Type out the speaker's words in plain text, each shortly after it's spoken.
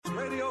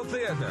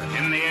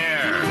In the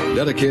air.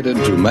 Dedicated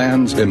to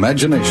man's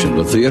imagination,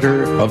 the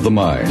theater of the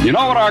mind. You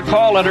know what our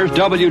call letters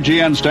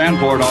WGN stand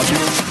for, don't you?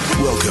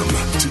 Welcome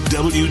to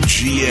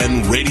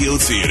WGN Radio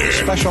Theater.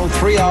 Special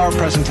 3-hour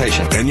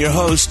presentation. And your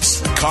hosts,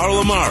 Carl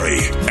Amari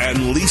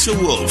and Lisa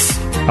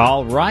Wolf.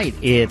 All right,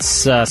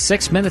 it's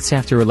 6 minutes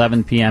after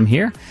 11 p.m.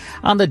 here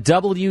on the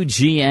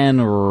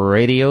WGN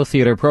Radio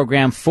Theater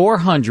program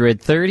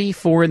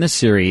 434 in the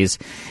series.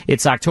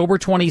 It's October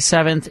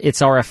 27th.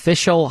 It's our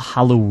official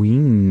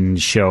Halloween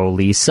show,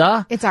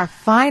 Lisa. It's our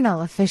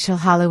final official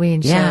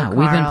Halloween show, Yeah, Carl.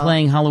 we've been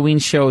playing Halloween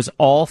shows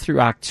all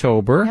through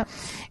October. Yep.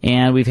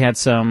 And we've had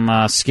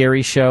some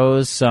scary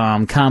shows,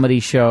 some comedy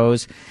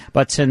shows.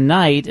 But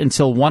tonight,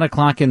 until 1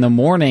 o'clock in the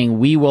morning,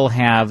 we will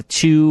have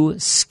 2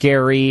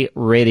 scary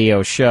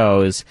radio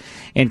shows,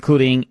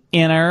 including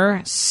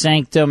Inner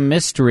Sanctum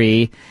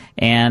Mystery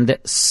and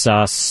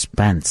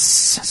Suspense.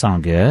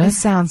 Sound good? That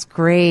sounds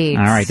great.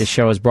 All right, this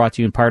show is brought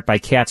to you in part by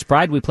Cat's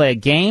Pride. We play a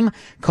game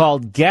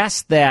called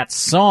Guess That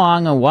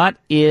Song. What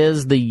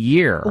is the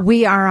year?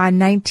 We are on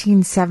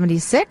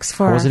 1976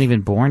 for... I wasn't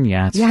even born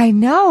yet. Yeah, I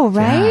know,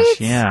 right?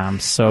 Gosh, yeah, I'm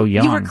so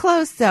young. You were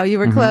close, though. You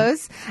were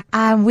close.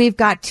 We've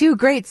got 2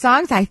 great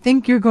songs. I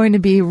think you're going to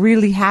be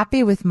really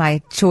happy with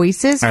my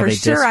choices. Are for they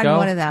sure disco? on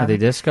one of them. Are they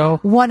disco?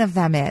 One of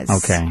them is.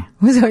 Okay.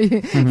 So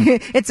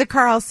it's a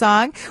Carl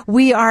song.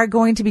 We are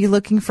going to be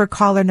looking for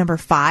caller number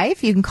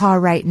 5. You can call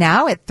right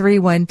now at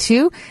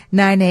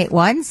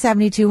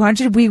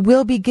 312-981-7200. We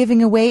will be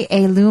giving away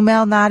a Lou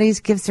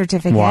Malnati's gift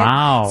certificate.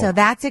 Wow. So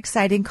that's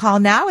exciting. Call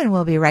now, and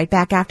we'll be right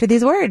back after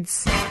these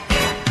words.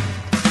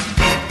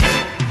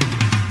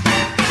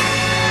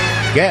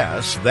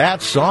 Guess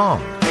that song.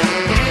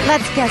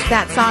 Let's guess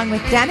that song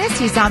with Dennis.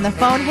 He's on the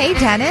phone. Hey,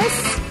 Dennis.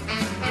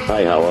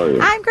 Hi, how are you?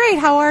 I'm great.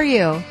 How are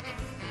you?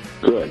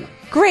 Good.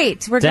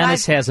 Great. We're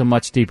Dennis glad. has a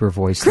much deeper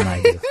voice than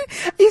I do.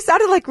 You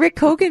sounded like Rick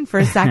Hogan for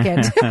a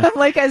second. I'm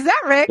like, is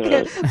that Rick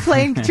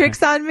playing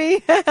tricks on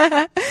me?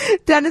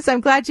 Dennis, I'm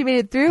glad you made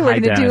it through. We're Hi,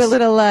 going to do Dennis. a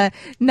little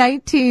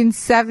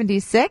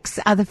 1976.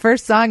 The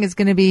first song is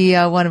going to be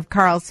one of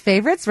Carl's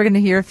favorites. We're going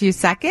to hear a few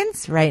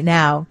seconds right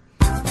now.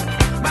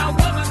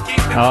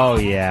 Oh,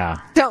 yeah.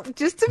 Don't,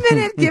 just a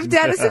minute. Give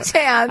Dennis a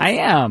chance. I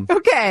am.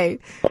 Okay.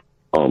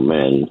 Oh,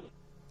 man.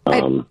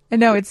 I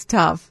know it's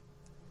tough.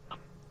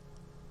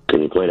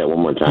 Can you play that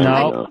one more time?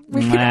 No.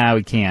 We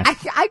can't.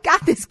 I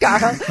got this,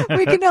 Carl.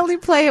 We can only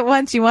play it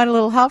once. You want a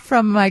little help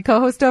from my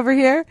co-host over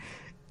here?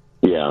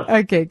 Yeah.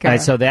 Okay, Carl. All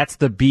right, so that's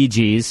the Bee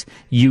Gees.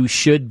 You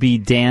Should Be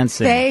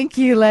Dancing. Thank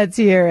you. Let's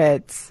hear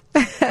it.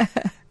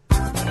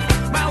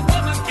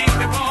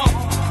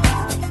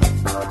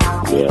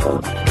 Yeah,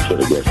 should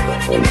have guessed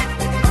that one.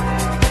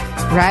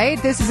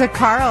 Right? This is a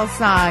Carl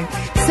song.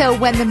 So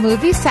when the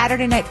movie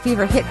Saturday Night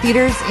Fever hit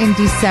theaters in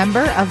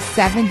December of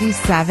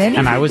 77,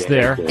 And I was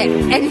there.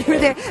 and you were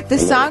there, the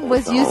song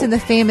was used in the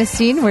famous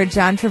scene where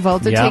John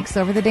Travolta Yep. takes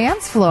over the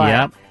dance floor.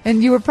 Yep.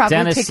 And you were probably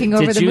Dennis, taking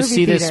over did the you movie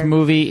see theater. this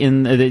movie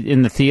in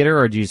the theater,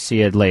 or did you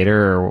see it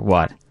later, or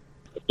what?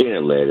 Seen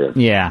it later.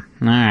 Yeah.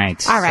 All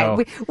right. All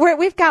right. So-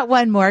 We've got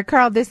one more.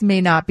 Carl, this may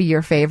not be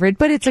your favorite,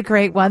 but it's a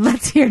great one.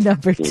 Let's hear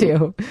number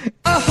 2.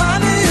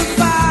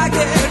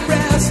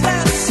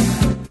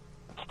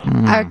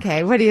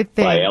 Okay, what do you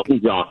think? By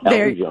Elton John.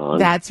 There- Elton John.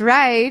 That's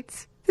right.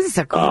 This is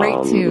a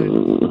great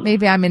tune.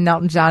 Maybe I'm in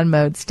Elton John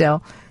mode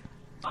still.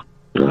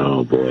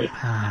 Oh, boy.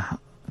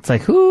 It's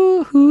like,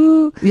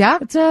 who? Yeah.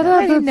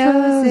 Everybody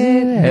knows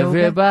it.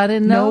 Everybody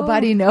knows.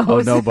 Nobody knows.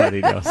 Oh, nobody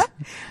knows.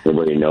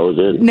 Nobody knows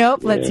it. Nope,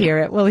 let's hear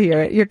it. We'll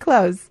hear it. You're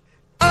close.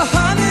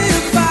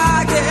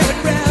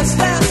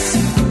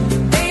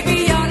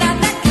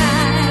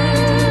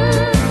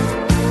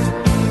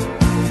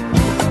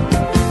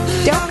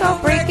 Don't go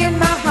breaking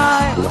my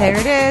heart. There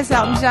it is,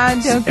 Elton John.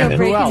 Don't go And who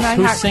breaking else? my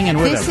Who's heart. singing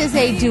with This him? is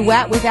a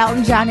duet with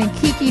Elton John and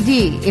Kiki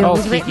D. It was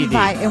Kiki written D.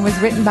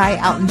 by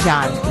Elton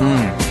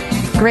John.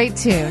 Great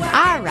tune.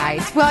 All right.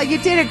 Well, you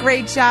did a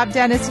great job,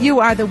 Dennis. You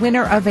are the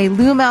winner of a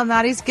Lou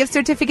Malnati's gift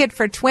certificate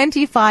for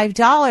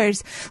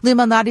 $25. Lou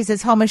Malnati's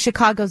is home of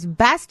Chicago's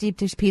best deep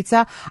dish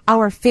pizza,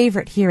 our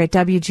favorite here at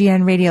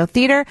WGN Radio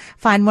Theater.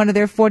 Find one of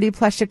their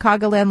 40-plus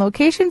Chicagoland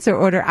locations or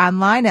order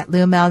online at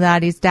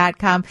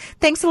LouMalnati's.com.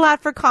 Thanks a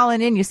lot for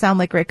calling in. You sound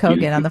like Rick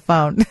Hogan on the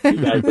phone. You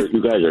guys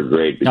are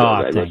great because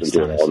I thanks,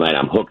 listen to Dennis. it all night.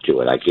 I'm hooked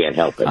to it. I can't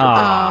help it.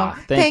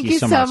 Thank you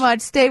so much.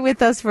 Stay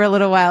with us for a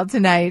little while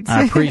tonight.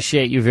 I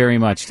appreciate you very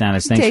much,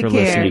 Dennis. Thanks Take for care.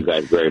 listening. Thank you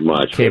guys very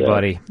much. Okay, for that.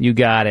 buddy. You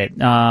got it.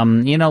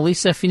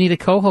 Lisa, if you need a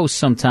co-host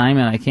sometime,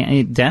 and I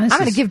can't, Dennis. I'm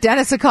going to give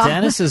Dennis a call.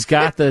 Dennis has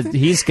got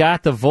he's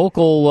got the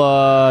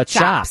vocal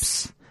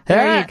chops.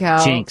 There you go.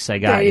 Jinx, I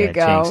got there you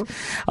go.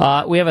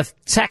 Jinx. We have a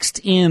text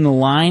in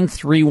line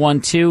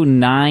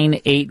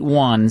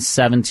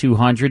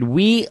 312-981-7200.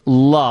 We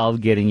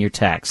love getting your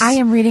texts. I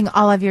am reading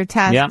all of your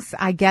texts.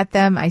 Yep. I get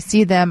them. I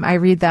see them. I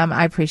read them.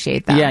 I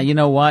appreciate them. Yeah, you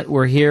know what?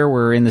 We're here.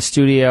 We're in the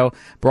studio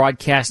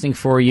broadcasting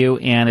for you,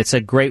 and it's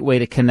a great way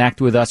to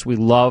connect with us. We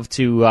love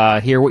to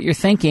hear what you're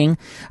thinking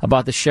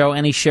about the show,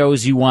 any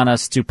shows you want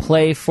us to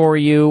play for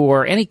you,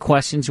 or any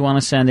questions you want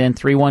to send in,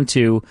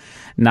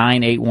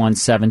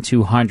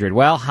 312-981-7200. 1-800-5800-TOM.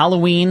 Well,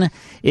 Halloween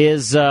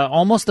is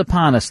almost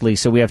upon us,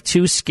 Lisa. We have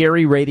 2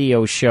 scary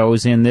radio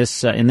shows in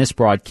this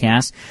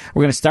broadcast.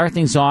 We're going to start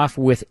things off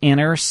with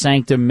Inner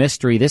Sanctum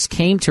Mystery. This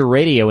came to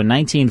radio in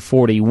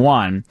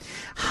 1941.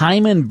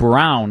 Hyman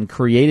Brown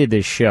created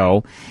this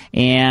show,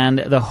 and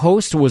the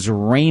host was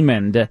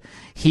Raymond.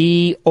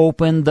 He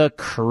opened the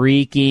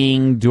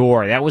creaking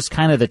door. That was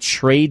kind of the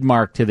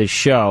trademark to the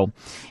show.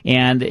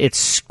 And it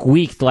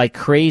squeaked like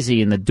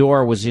crazy, and the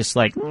door was just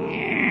like...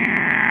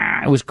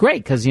 It was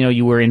great because,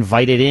 you were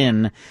invited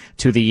in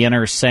to the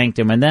inner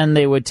sanctum, and then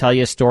they would tell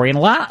you a story. And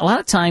a lot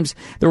of times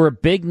there were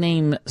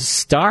big-name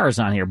stars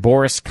on here.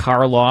 Boris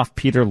Karloff,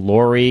 Peter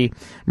Lorre,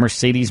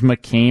 Mercedes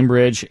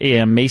McCambridge,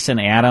 Mason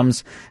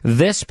Adams.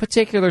 This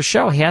particular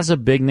show has a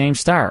big-name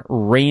star,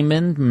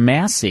 Raymond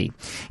Massey.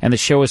 And the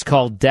show is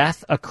called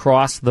Death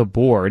Across the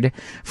Board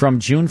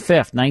from June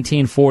 5th,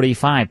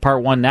 1945.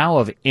 Part 1 now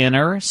of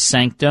Inner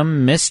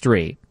Sanctum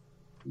Mystery.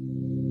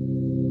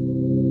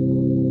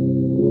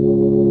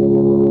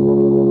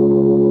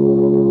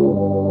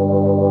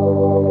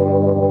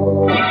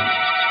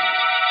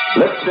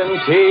 Lipton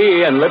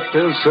Tea and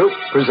Lipton Soup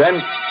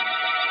present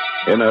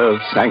Inner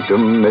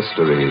Sanctum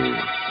Mysteries,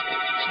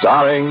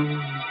 starring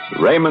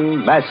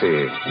Raymond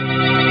Massey.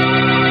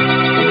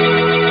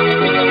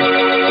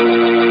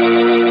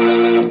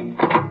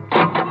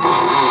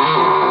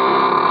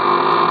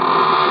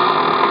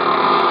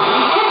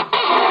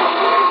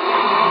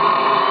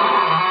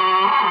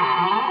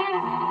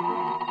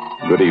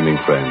 Good evening,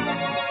 friends.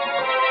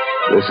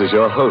 This is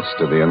your host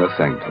of the Inner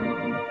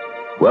Sanctum,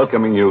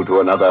 welcoming you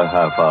to another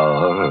half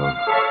hour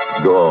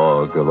of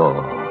gore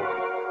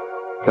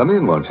galore. Come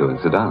in, won't you, and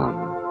sit down.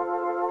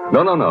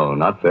 No,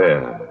 not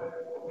there.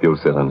 You'll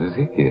sit on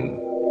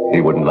Ezekiel.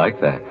 He wouldn't like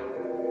that.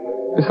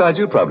 Besides,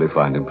 you'd probably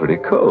find him pretty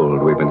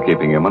cold. We've been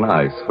keeping him on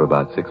ice for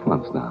about 6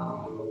 months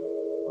now.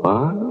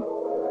 What?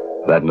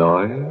 That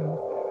noise?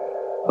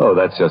 Oh,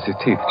 that's just his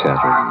teeth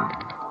chattering.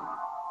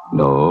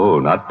 No,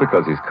 not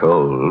because he's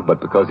cold, but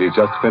because he's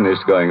just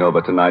finished going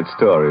over tonight's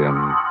story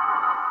and...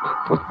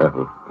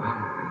 Well,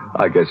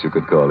 I guess you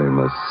could call him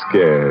a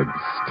scared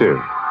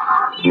stiff.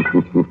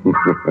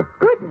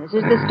 Goodness,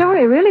 is the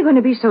story really going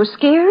to be so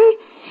scary?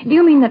 Do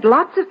you mean that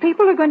lots of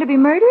people are going to be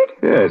murdered?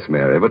 Yes,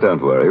 Mary, but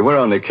don't worry. We're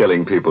only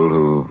killing people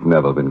who've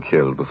never been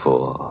killed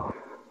before.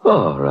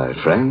 All right,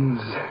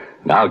 friends.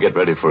 Now get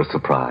ready for a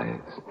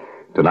surprise.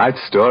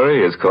 Tonight's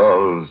story is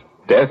called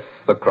Death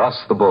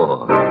Across the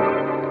Board.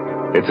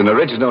 It's an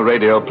original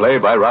radio play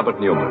by Robert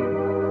Newman.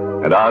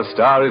 And our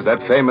star is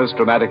that famous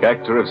dramatic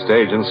actor of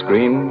stage and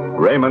screen,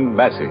 Raymond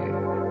Massey,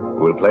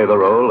 who will play the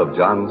role of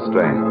John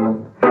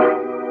Strand.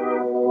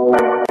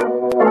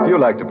 If you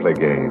like to play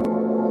games,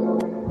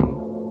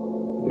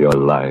 your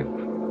life,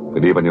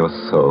 and even your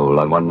soul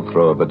on one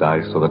throw of the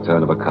dice or the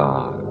turn of a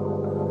card.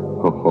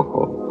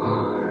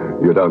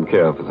 You don't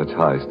care for such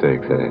high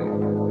stakes, eh?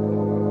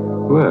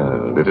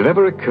 Well, did it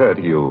ever occur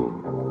to you,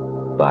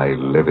 by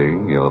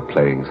living, you're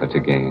playing such a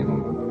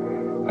game,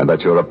 and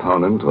that your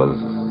opponent was...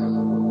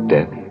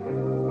 death?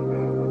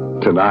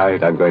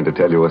 Tonight, I'm going to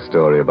tell you a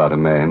story about a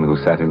man who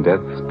sat in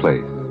death's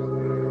place,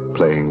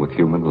 playing with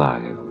human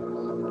lives,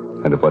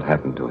 and of what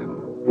happened to him.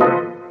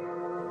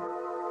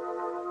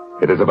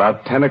 It is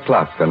about 10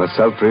 o'clock on a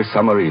sultry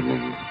summer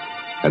evening,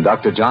 and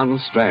Dr. John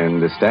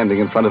Strand is standing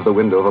in front of the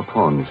window of a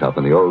pawn shop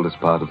in the oldest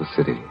part of the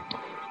city.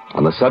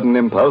 On a sudden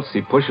impulse,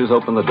 he pushes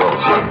open the door.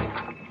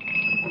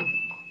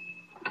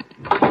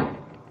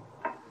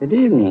 Good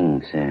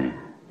evening, sir.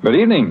 Good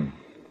evening.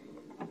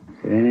 Is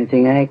there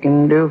anything I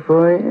can do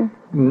for you?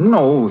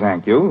 No,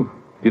 thank you.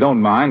 If you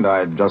don't mind,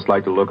 I'd just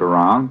like to look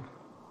around.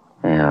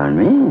 By all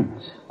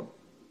means.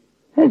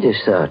 I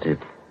just thought if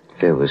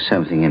there was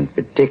something in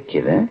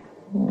particular.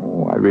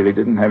 Oh, I really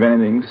didn't have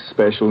anything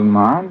special in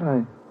mind.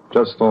 I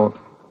just thought...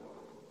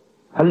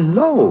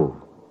 Hello.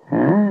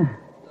 Ah,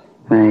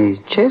 my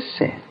chess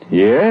set.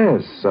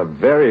 Yes, a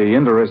very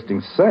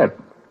interesting set.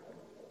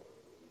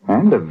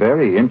 And a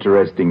very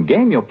interesting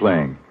game you're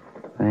playing.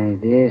 My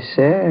dear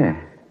sir,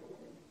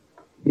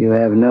 you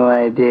have no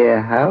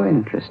idea how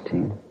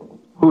interesting.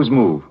 Whose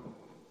move?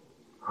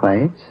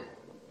 White's.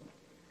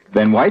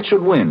 Then White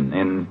should win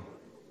in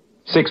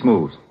 6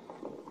 moves.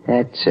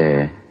 That,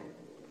 sir,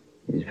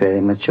 is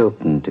very much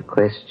open to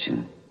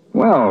question.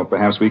 Well,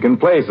 perhaps we can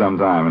play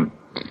sometime.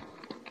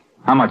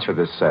 How much for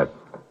this set?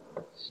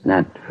 It's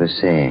not for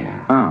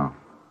sale. Oh,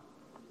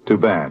 too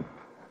bad.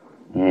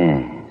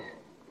 Yes.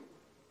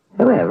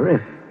 However,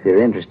 if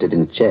you're interested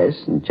in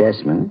chess and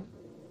chessmen,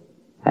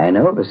 I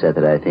know of a set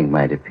that I think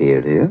might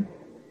appeal to you.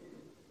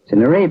 It's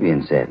an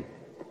Arabian set,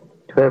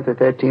 12th or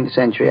 13th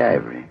century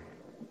ivory.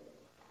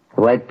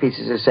 The white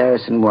pieces are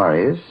Saracen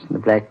warriors, and the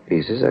black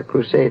pieces are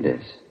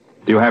crusaders.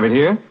 Do you have it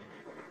here?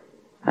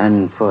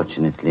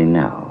 Unfortunately,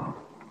 no.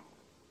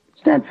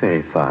 It's not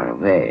very far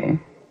away.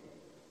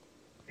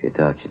 If you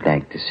thought you'd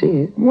like to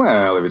see it.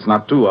 Well, if it's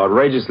not too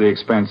outrageously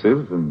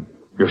expensive, and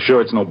you're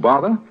sure it's no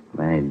bother?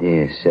 My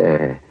dear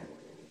sir,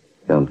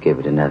 don't give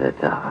it another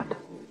thought.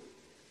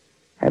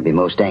 I'd be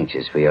most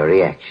anxious for your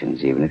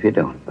reactions, even if you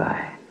don't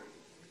buy.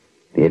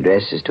 The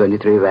address is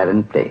 23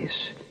 Vallon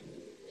Place.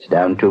 It's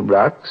down 2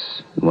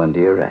 blocks, and 1 to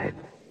your right.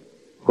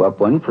 Go up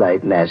 1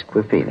 flight and ask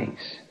for Felix.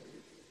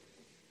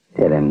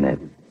 Tell him that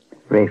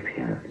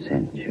Raphael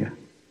sent you.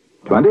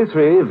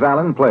 23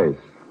 Vallon Place.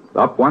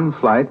 Up 1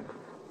 flight.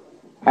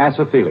 Ask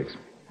for Felix.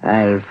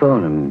 I'll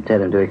phone him.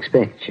 Tell him to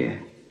expect you.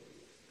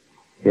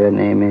 Your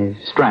name is?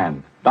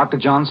 Strand. Dr.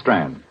 John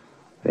Strand.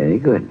 Very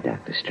good,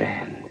 Dr.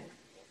 Strand.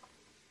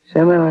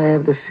 Somehow I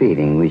have the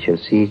feeling we shall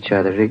see each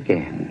other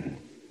again.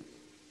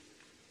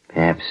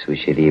 Perhaps we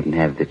should even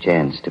have the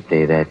chance to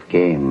play that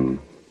game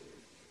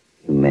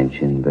you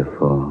mentioned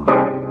before.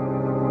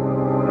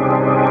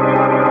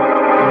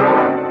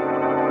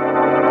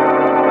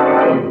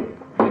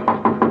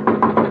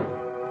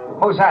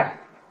 Who's that?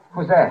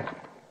 Who's there?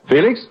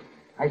 Felix?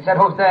 I said,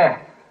 who's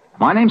there?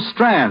 My name's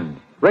Strand.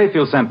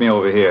 Raphael sent me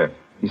over here.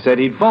 He said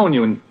he'd phone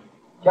you and...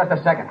 Just a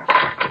second.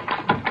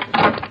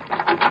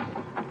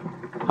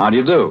 How do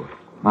you do?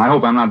 I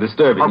hope I'm not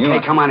disturbing you.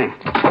 Okay, come on in.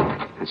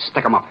 And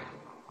stick 'em up.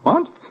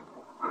 What?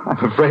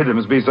 I'm afraid there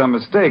must be some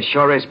mistake.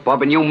 Sure is,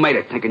 Bob, and you made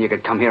it thinking you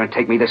could come here and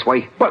take me this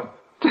way. But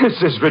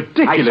this is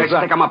ridiculous. I said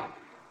stick 'em up.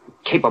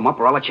 Keep 'em up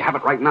or I'll let you have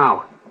it right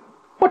now.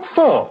 What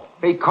for?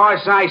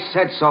 Because I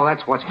said so,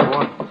 that's what's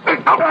for.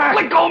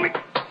 Let go of me.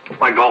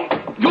 Let go.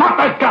 Drop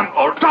that gun,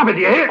 or drop it,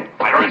 you hear?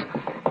 Where is?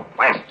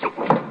 Blast you.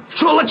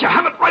 Sure let you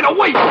have it right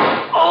away.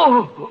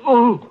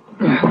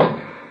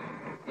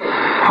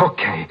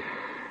 Okay.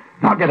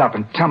 Now get up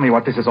and tell me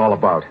what this is all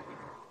about.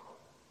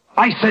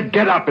 I said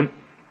get up and...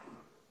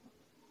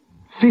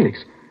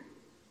 Felix.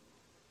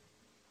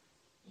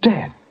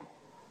 Dead.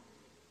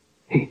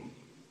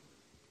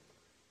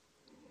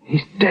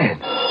 He's dead.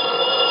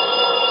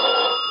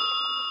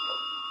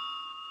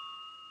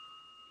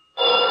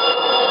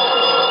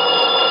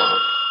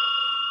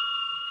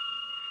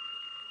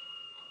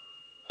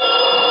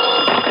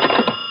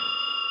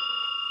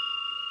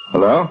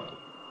 Hello?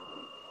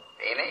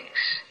 Felix?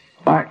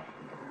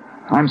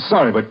 I'm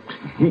sorry, but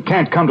he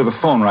can't come to the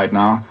phone right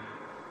now.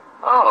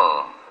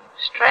 Oh,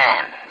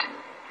 Strand.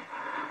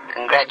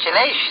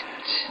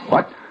 Congratulations.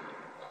 What?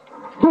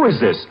 Who is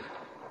this?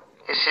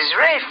 This is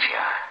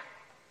Raphael.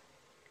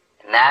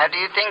 Now, do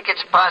you think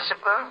it's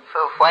possible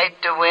for White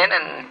to win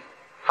in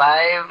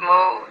 5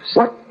 moves?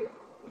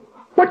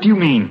 What do you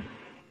mean?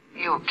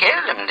 You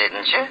killed him,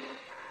 didn't you?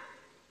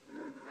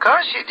 Of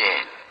course you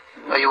did.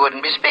 Or you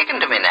wouldn't be speaking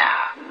to me now.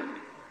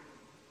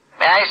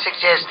 May I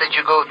suggest that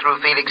you go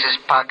through Felix's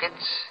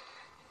pockets,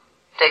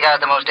 take out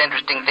the most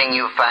interesting thing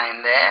you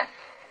find there,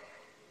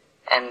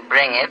 and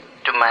bring it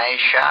to my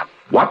shop?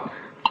 What?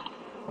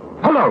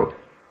 Hello!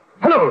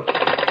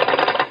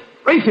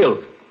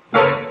 Raphael!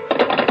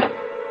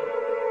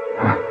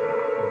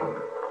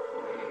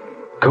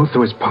 Go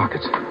through his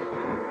pockets.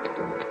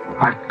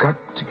 I've got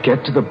to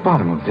get to the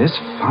bottom of this,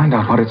 find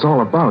out what it's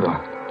all about.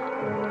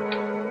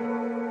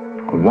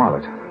 A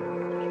wallet.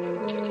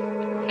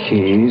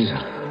 Keys,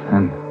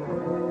 and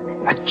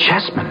a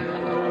chessman.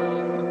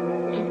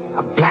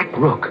 A black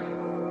rook.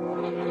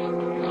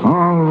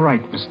 All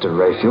right, Mr.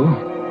 Raphael.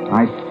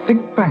 I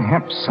think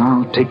perhaps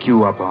I'll take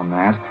you up on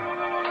that.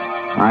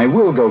 I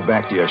will go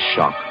back to your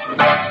shop.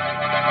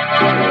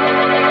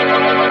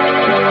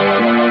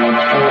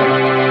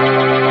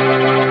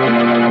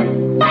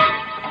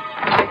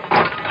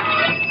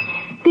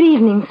 Good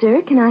evening,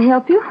 sir. Can I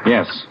help you?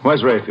 Yes.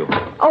 Where's Raphael?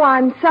 Oh,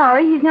 I'm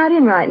sorry. He's not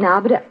in right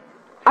now, but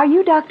are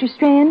you Dr.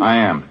 Strand? I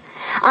am.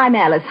 I'm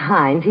Alice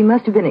Hines. He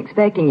must have been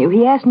expecting you.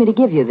 He asked me to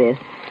give you this.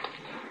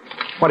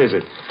 What is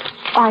it?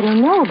 I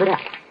don't know, but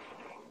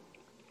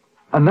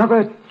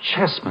Another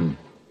chessman.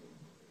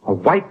 A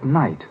white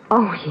knight.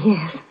 Oh,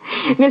 yes.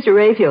 Mr.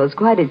 Raphael is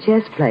quite a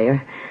chess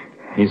player.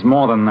 He's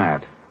more than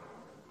that.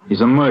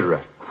 He's a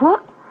murderer.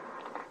 What?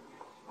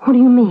 What do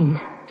you mean?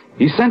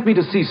 He sent me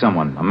to see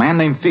someone, a man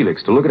named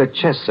Felix, to look at a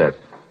chess set.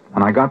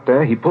 When I got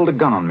there, he pulled a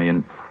gun on me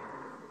and...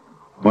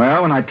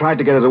 Well, when I tried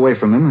to get it away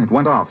from him, it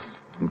went off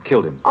and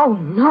killed him. Oh,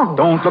 no.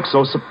 Don't look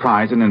so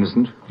surprised and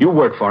innocent. You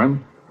work for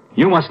him.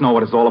 You must know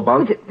what it's all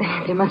about.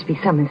 There must be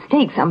some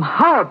mistake, some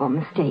horrible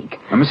mistake.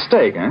 A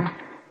mistake, eh?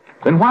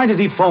 Then why did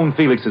he phone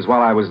Felix's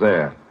while I was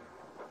there?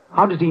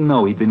 How did he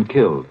know he'd been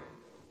killed?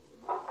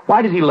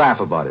 Why did he laugh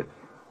about it?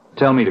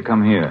 Tell me to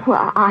come here.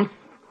 Well,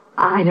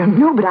 I don't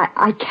know, but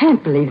I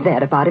can't believe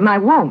that about him. I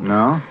won't.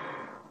 No?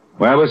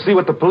 Well, we'll see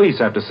what the police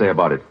have to say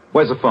about it.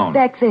 Where's the phone?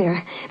 Back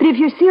there. But if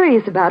you're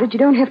serious about it, you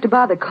don't have to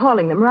bother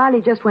calling them.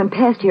 Riley just went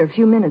past here a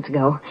few minutes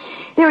ago.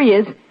 There he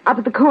is, up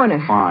at the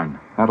corner. Fine.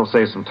 That'll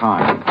save some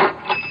time.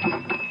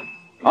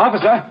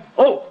 Officer!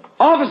 Oh,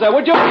 officer,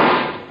 would you...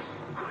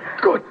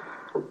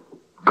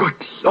 Good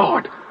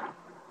Lord.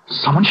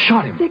 Someone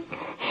shot him.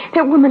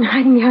 That woman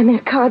hiding behind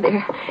that car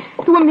there.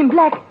 The woman in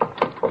black.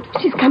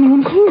 She's coming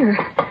in here.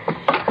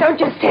 Don't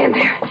just stand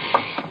there.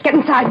 Get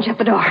inside and shut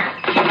the door.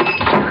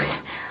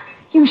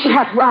 You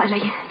shot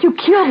Riley. You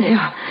killed him.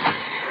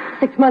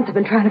 6 months I've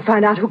been trying to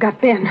find out who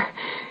got Ben.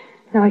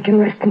 Now I can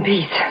rest in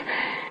peace.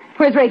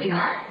 Where's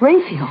Raphael?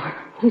 Raphael?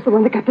 He's the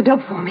one that got the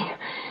dope for me.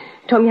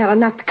 Told me how to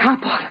knock the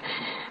cop off.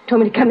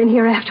 Told me to come in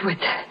here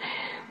afterwards.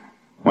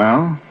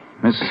 Well,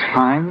 Miss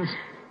Hines?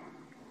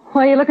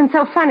 Why are you looking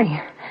so funny?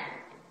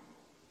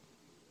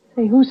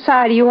 Say, whose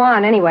side are you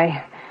on, anyway?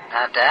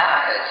 Not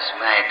ours,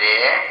 my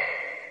dear.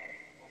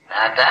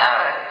 Not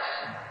ours.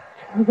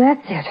 Oh,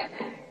 that's it.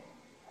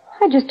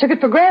 I just took it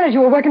for granted you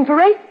were working for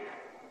Rafe.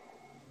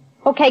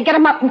 Okay, get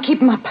him up and keep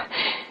him up.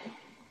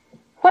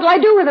 What'll I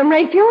do with him,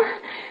 Raphael?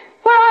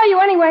 Where are you,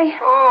 anyway?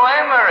 Oh,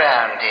 I'm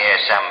around here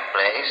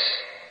someplace.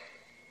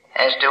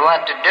 As to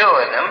what to do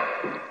with them,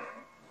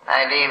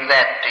 I leave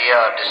that to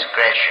your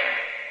discretion.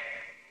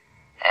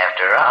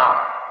 After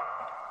all,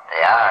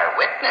 they are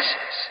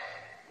witnesses.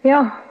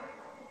 Yeah,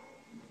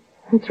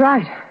 that's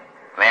right.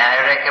 May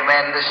I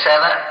recommend the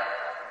cellar?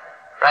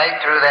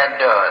 Right through that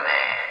door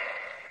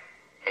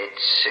there.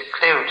 It's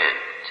secluded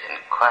and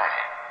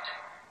quiet.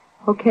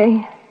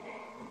 Okay.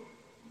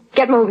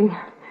 Get moving.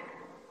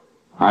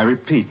 I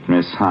repeat,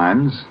 Miss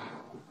Hines.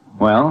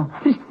 Well?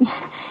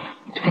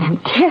 It's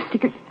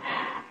fantastic.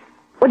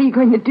 What are you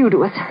going to do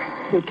to us?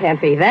 You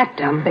can't be that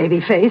dumb, baby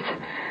face.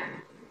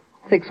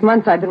 6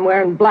 months I've been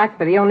wearing black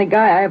for the only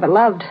guy I ever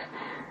loved.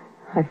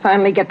 I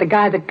finally get the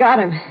guy that got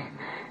him.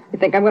 You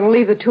think I'm going to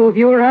leave the two of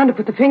you around to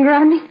put the finger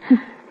on me?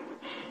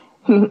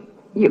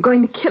 You're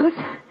going to kill us?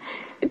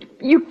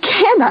 You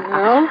cannot.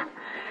 No.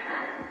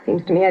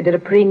 Seems to me I did a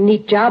pretty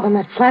neat job on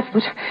that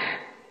Flatfoot.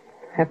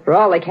 After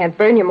all, they can't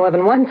burn you more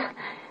than once.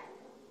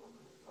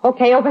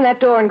 Okay, open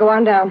that door and go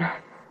on down.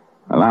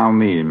 Allow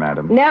me,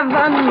 madam. Never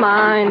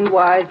mind,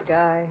 wise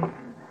guy.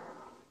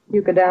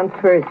 You go down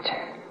first,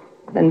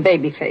 then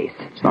Babyface.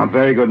 It's not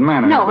very good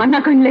manners. No, I'm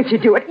not going to let you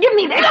do it. Give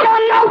me that.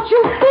 No,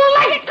 you fool!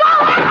 Let it go!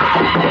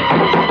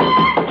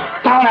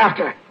 Down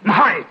after it.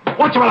 Hurry.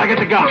 Watch while I get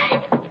the gun.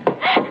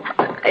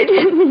 I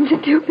didn't mean to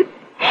do it.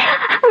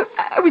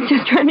 I was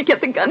just trying to get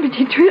the gun, but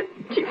she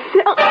tripped. She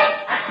fell.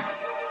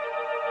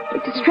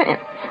 Mr. Strand,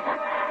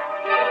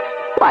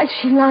 why is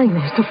she lying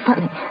there so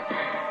funny?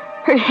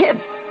 Her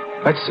head.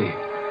 Let's see.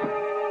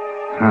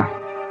 Huh.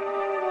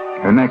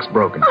 Her neck's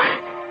broken.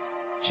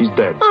 She's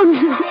dead. Oh,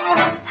 no.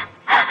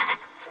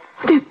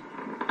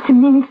 That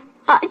means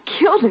I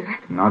killed her.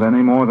 Not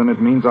any more than it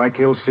means I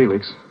killed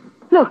Felix.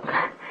 Look.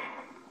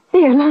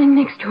 There, lying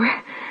next to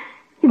her.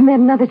 Isn't that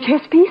another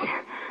chess piece?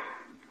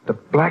 The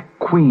Black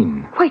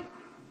Queen. Why,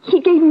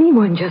 he gave me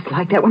one just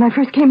like that when I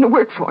first came to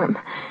work for him.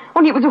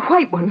 Only it was a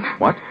white one.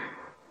 What?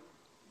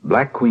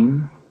 Black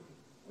Queen,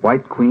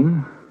 White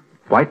Queen,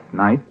 White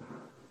Knight,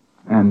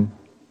 and...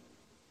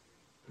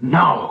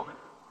 No!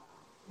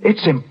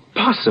 It's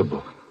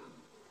impossible.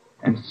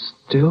 And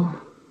still...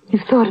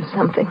 You've thought of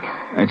something.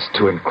 It's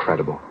too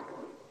incredible.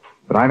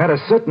 But I've had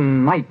a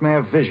certain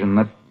nightmare vision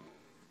that...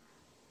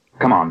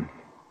 Come on.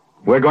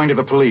 We're going to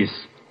the police.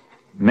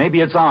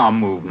 Maybe it's our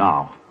move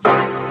now.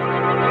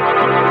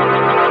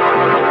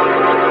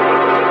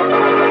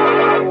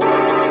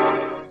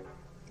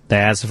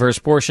 That's the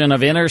first portion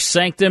of Inner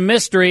Sanctum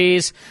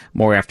Mysteries.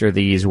 More after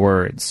these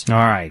words. All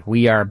right,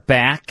 we are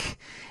back,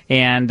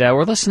 and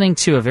we're listening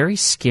to a very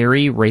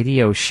scary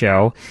radio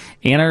show,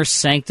 Inner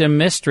Sanctum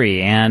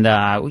Mystery. And,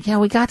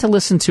 we got to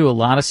listen to a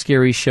lot of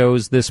scary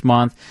shows this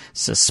month.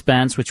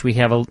 Suspense, which we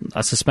have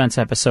a suspense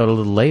episode a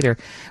little later.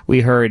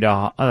 We heard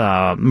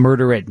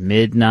Murder at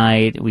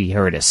Midnight. We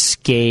heard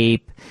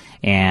Escape.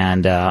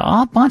 And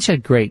a bunch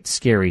of great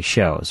scary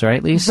shows,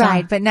 right, Lisa?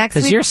 Right, but next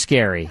week... Because you're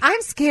scary. I'm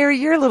scary.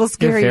 You're a little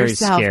scary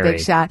yourself, scary.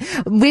 Big Shot.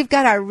 We've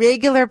got our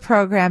regular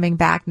programming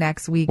back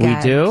next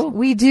weekend. We do?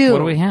 We do. What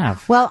do we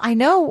have? Well, I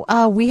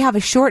know we have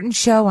a shortened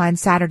show on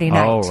Saturday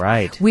night. Oh,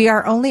 right. We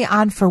are only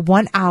on for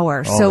 1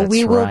 hour, so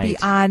we will be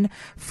on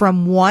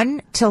from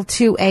 1 till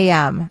 2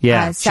 a.m.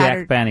 Yeah, Saturday.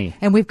 Jack Benny.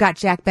 And we've got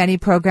Jack Benny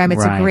program.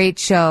 It's a great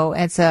show.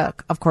 It's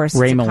of course,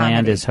 Ray it's a Milland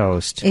comedy. is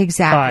host.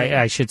 Exactly.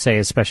 I should say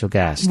a special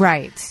guest.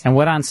 Right. And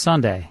what on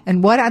Sunday?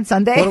 And what on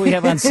Sunday? What do we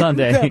have on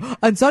Sunday?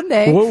 On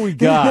Sunday. What we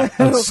got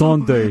on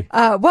Sunday?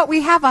 What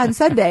we have on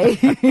Sunday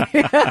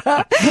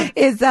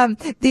is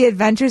The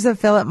Adventures of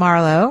Philip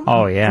Marlowe.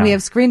 Oh, yeah. We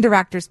have Screen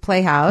Directors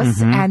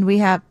Playhouse, and we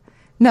have...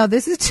 No,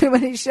 this is too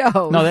many shows.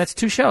 No, that's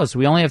 2 shows.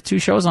 We only have 2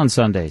 shows on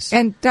Sundays.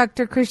 And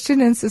Dr.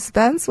 Christian in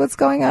Suspense? What's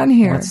going on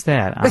here? What's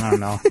that? I don't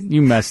know.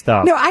 You messed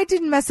up. No, I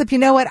didn't mess up. You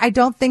know what? I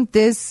don't think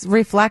this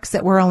reflects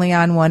that we're only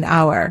on 1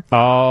 hour.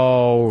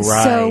 Oh,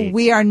 right. So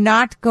we are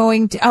not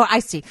going to... Oh,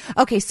 I see.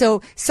 Okay,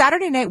 so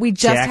Saturday night we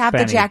just have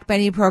the Jack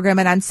Benny program,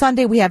 and on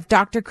Sunday we have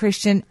Dr.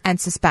 Christian and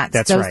Suspense.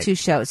 That's those right. 2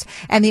 shows.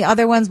 And the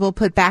other ones we'll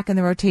put back in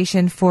the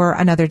rotation for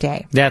another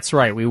day. That's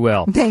right, we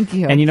will. Thank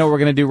you. And you know what we're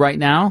going to do right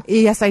now?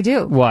 Yes, I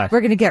do. What? We're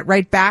going to get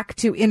right back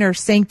to Inner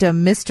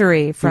Sanctum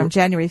Mystery from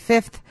June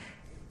 5th,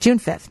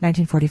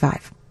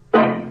 1945.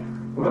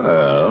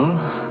 Well,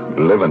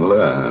 live and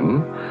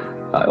learn.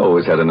 I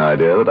always had an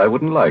idea that I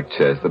wouldn't like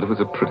chess, that it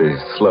was a pretty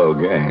slow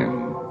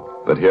game.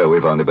 But here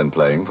we've only been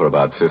playing for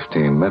about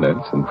 15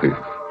 minutes, and we've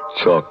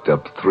chalked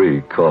up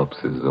 3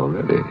 corpses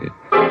already.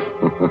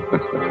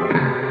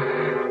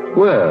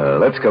 Well,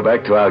 let's go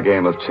back to our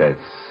game of chess,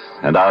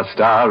 and our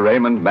star,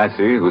 Raymond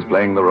Massey, who's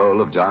playing the role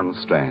of John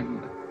Strand.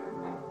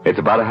 It's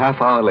about a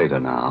half hour later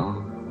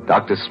now.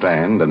 Dr.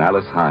 Strand and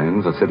Alice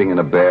Hines are sitting in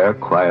a bare,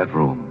 quiet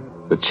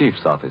room. the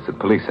chief's office at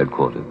police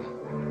headquarters.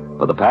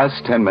 For the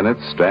past 10 minutes,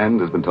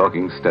 Strand has been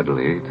talking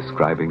steadily,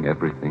 describing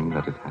everything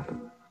that has happened.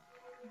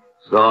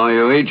 So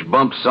you each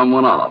bumped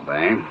someone off,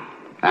 eh?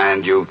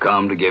 And you've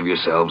come to give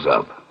yourselves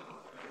up.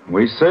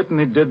 We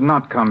certainly did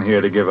not come here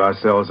to give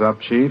ourselves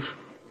up, Chief.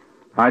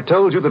 I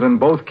told you that in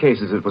both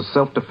cases it was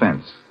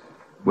self-defense.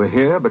 We're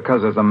here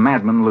because there's a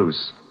madman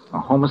loose, a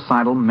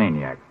homicidal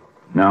maniac.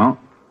 No,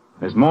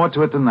 there's more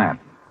to it than that.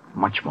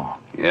 Much more.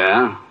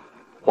 Yeah?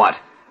 What?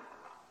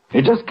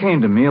 It just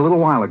came to me a little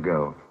while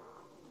ago.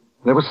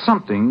 There was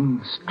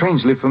something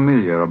strangely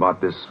familiar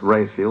about this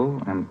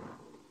Raphael, and...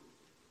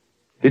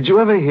 Did you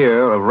ever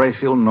hear of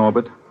Raphael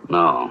Norbert?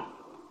 No.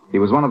 He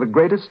was one of the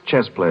greatest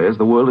chess players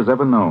the world has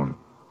ever known.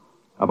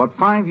 About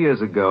 5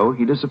 years ago,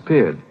 he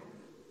disappeared.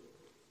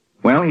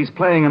 Well, he's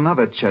playing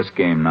another chess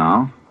game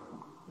now.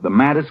 The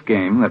maddest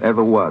game that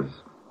ever was.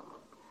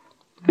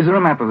 Is there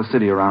a map of the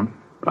city around?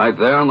 Right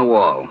there on the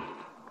wall.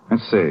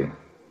 Let's see.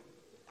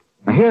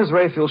 Now, here's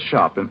Raphael's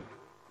shop, and...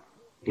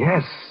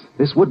 Yes,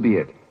 this would be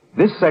it.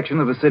 This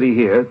section of the city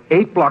here,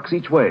 8 blocks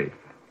each way.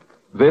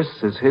 This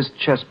is his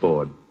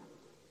chessboard.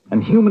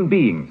 And human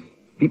beings,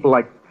 people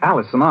like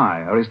Alice and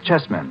I, are his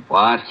chessmen.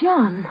 What?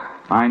 John.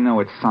 I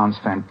know it sounds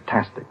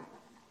fantastic,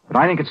 but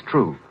I think it's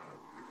true.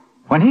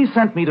 When he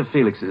sent me to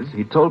Felix's,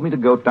 he told me to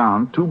go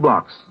down 2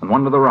 blocks and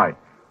 1 to the right.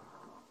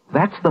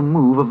 That's the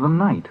move of the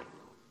night.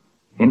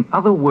 In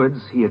other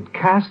words, he had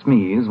cast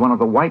me as one of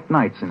the white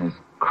knights in his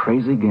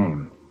crazy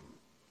game.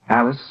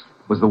 Alice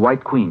was the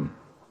white queen.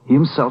 He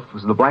himself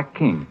was the black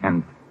king,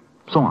 and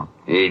so on.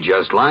 He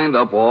just lined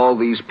up all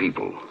these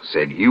people.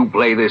 Said, you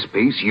play this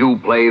piece, you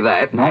play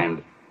that, no.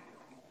 And...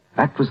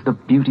 That was the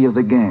beauty of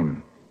the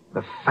game.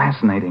 The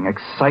fascinating,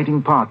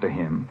 exciting part to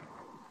him.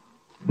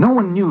 No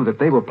one knew that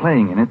they were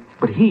playing in it,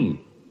 but he.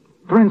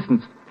 For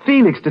instance,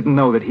 Felix didn't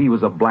know that he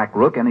was a black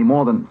rook any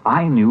more than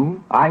I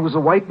knew I was a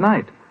white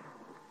knight.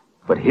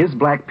 But his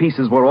black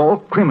pieces were all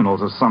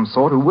criminals of some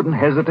sort who wouldn't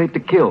hesitate to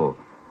kill.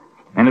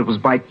 And it was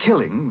by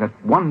killing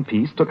that one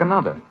piece took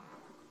another.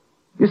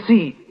 You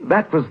see,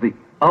 that was the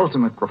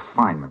ultimate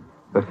refinement.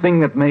 The thing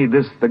that made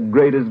this the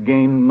greatest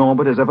game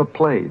Norbert has ever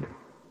played.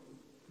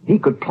 He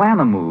could plan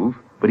a move,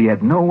 but he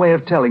had no way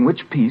of telling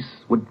which piece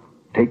would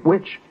take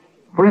which.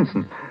 For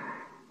instance,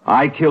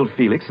 I killed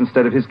Felix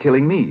instead of his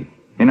killing me.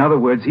 In other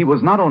words, he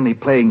was not only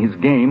playing his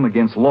game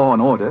against law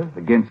and order,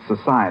 against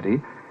society,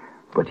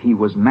 but he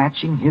was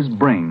matching his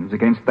brains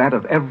against that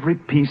of every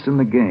piece in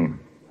the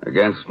game.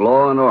 Against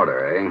law and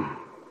order, eh?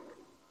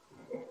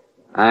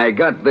 I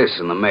got this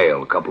in the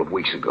mail a couple of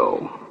weeks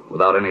ago,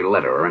 without any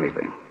letter or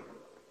anything.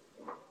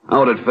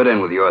 How would it fit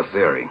in with your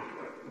theory?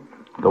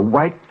 The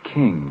White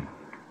King.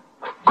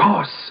 Of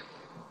course.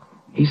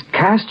 He's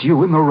cast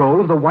you in the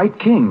role of the White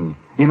King.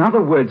 In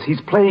other words,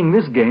 he's playing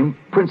this game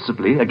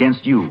principally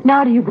against you.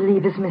 Now do you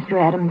believe this, Mr.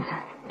 Adams?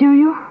 Do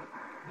you?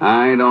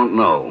 I don't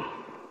know.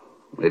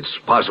 It's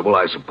possible,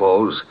 I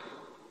suppose.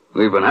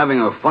 We've been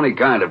having a funny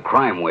kind of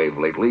crime wave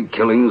lately,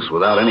 killings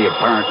without any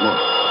apparent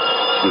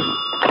Excuse me.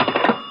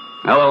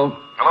 Hello?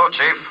 Hello,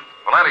 Chief.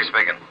 Valenti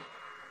speaking.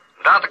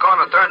 I'm down at the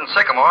corner of 3rd and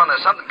Sycamore, and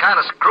there's something kind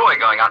of screwy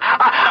going on.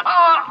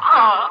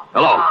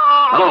 Hello?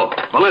 Hello?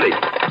 Valenti?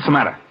 What's the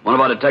matter? One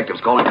of our detectives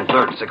calling from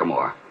 3rd and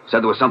Sycamore.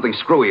 Said there was something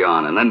screwy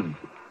on, and then,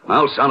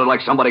 well, sounded like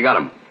somebody got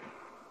him.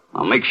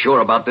 I'll make sure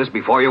about this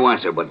before you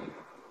answer, but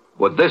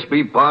would this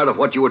be part of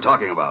what you were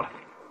talking about?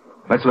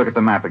 Let's look at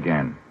the map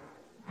again.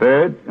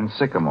 3rd and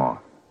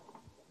Sycamore.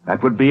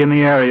 That would be in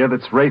the area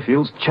that's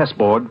Raphael's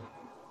chessboard.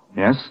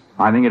 Yes,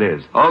 I think it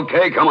is.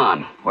 Okay, come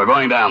on. We're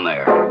going down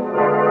there.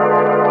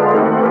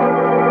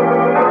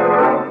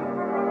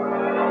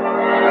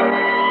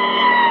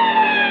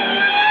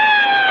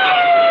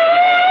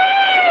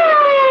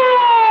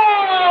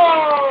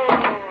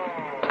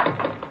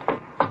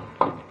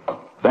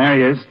 There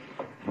he is,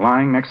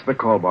 lying next to the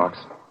call box.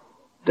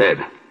 Dead.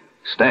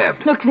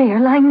 Stabbed. Look there,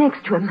 lying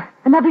next to him.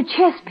 Another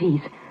chess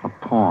piece. A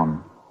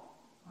pawn.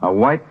 A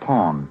white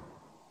pawn.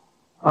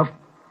 Of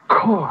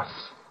course.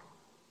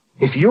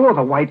 If you're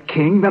the White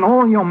King, then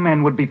all your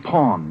men would be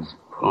pawns.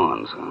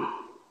 Pawns, huh?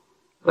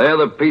 They're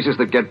the pieces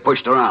that get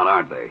pushed around,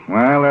 aren't they?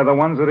 Well, they're the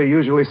ones that are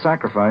usually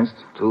sacrificed.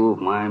 2 of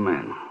my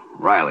men,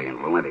 Riley and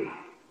Valenti.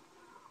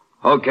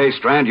 Okay,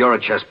 Strand, you're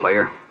a chess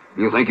player.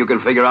 You think you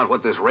can figure out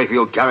what this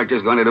Raphael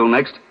character's going to do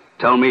next?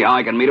 Tell me how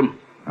I can meet him?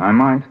 I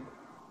might.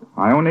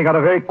 I only got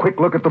a very quick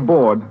look at the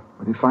board.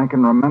 But if I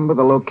can remember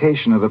the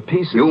location of the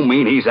pieces... You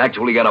mean he's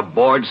actually got a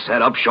board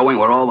set up showing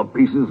where all the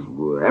pieces,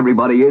 where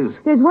everybody is?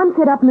 There's one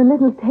set up on a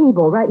little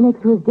table right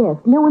next to his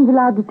desk. No one's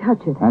allowed to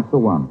touch it. That's the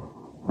one.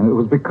 And it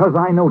was because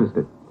I noticed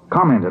it,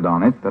 commented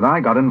on it, that I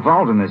got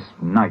involved in this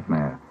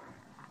nightmare.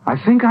 I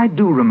think I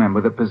do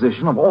remember the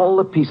position of all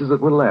the pieces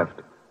that were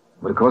left.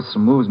 But of course,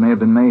 some moves may have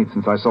been made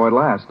since I saw it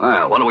last.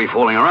 Well, what are we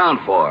fooling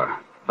around for?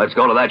 Let's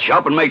go to that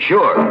shop and make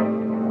sure.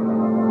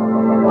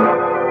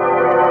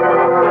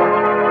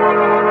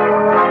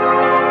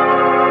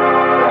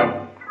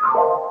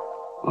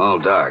 All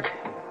dark.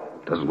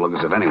 Doesn't look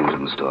as if anyone's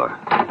in the store.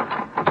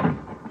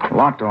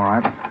 Locked, all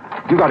right.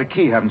 You got a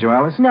key, haven't you,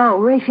 Alice? No,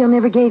 Raphael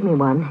never gave me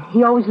one.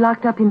 He always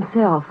locked up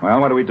himself.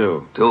 Well, what do we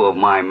do? 2 of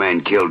my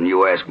men killed and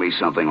you ask me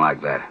something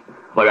like that.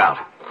 Look out.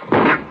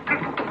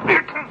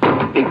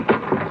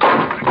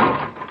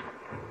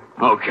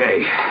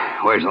 Okay,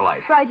 where's the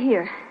light? Right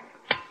here.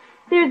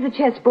 There's the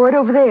chessboard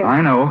over there.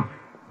 I know.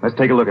 Let's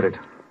take a look at it.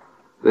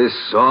 This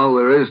all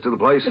there is to the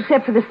place?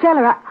 Except for the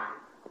cellar.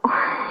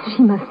 Oh,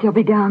 she must still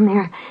be down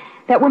there.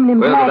 That woman in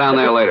We'll black... go down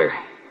there later.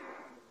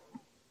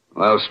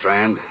 Well,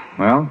 Strand?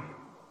 Well,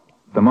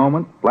 at the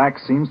moment, Black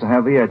seems to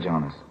have the edge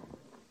on us.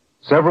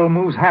 Several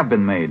moves have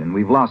been made, and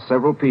we've lost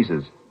several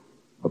pieces.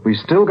 But we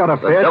still got a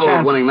fair The devil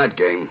chance... of winning that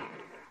game.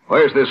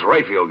 Where's this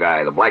Raphael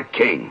guy, the Black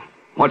King?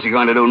 What's he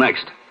going to do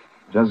next?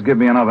 Just give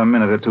me another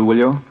minute or two, will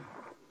you?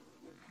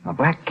 The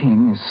Black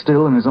King is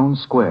still in his own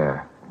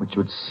square, which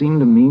would seem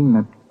to mean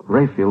that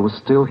Raphael was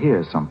still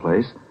here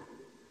someplace.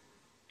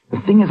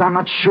 The thing is, I'm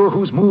not sure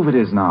whose move it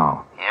is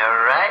now.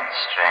 You're right,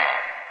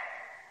 Strand.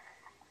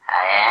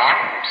 I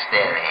am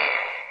still here.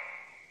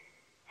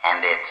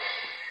 And it's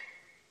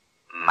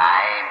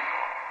my...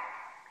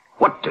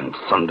 What in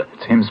thunder?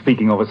 It's him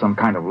speaking over some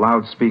kind of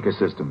loudspeaker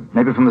system.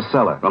 Maybe from the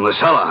cellar. From the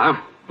cellar, huh?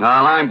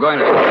 Well, I'm going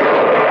to...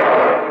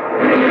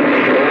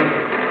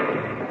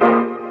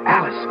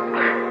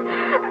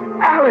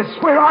 Alice,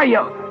 where are you?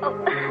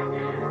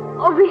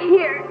 Over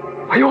here.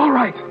 Are you all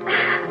right?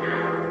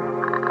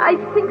 I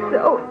think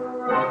so.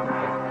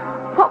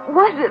 What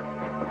was it?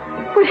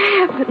 What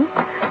happened?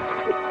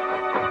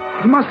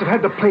 He must have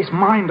had the place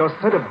mined or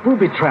set a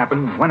booby trap,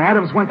 and when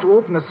Adams went to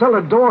open the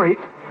cellar door, he...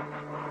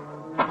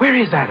 Where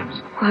is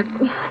Adams? What?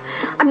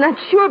 I'm not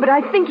sure, but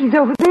I think he's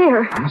over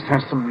there. I must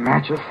have some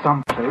matches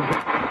someplace.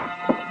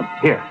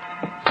 Here.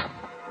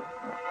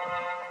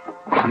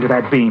 Under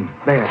that beam.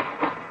 There.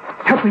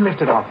 Help me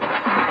lift it off.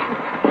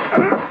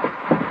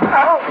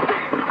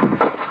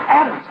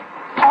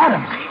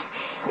 Adams!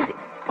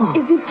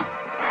 Is he...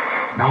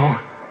 No,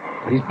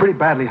 but he's pretty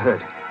badly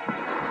hurt.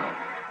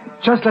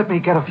 Just let me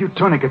get a few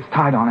tourniquets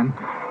tied on him,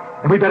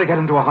 and we better get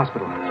him to a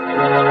hospital.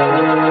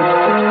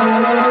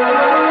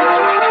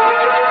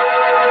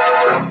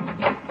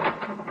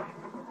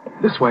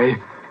 This way.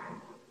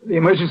 The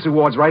emergency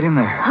ward's right in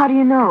there. How do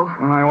you know?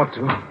 Well, I ought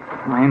to.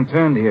 I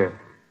interned here.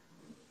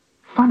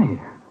 Funny.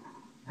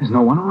 There's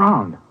no one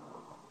around.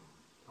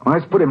 Well,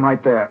 let's put him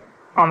right there,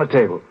 on the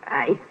table.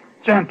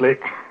 Gently.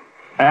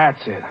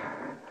 That's it.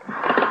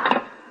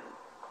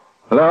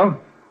 Hello?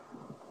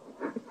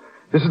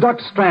 This is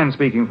Dr. Strand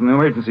speaking from the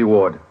emergency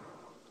ward.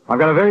 I've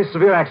got a very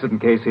severe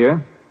accident case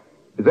here.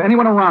 Is there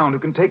anyone around who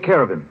can take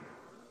care of him?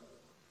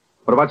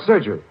 What about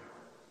surgery?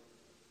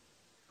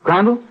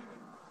 Crandall?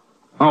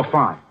 Oh,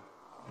 fine.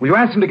 Will you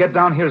ask him to get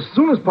down here as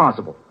soon as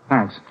possible?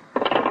 Thanks.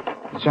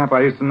 The chap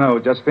I used to know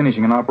is just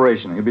finishing an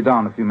operation. He'll be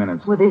down in a few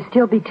minutes. Will there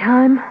still be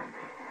time?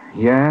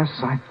 Yes,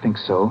 I think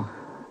so.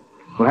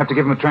 We'll have to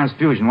give him a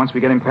transfusion once we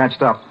get him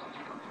patched up.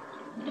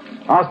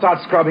 I'll start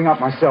scrubbing up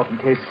myself in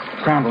case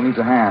Crandall needs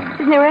a hand.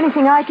 Is there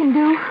anything I can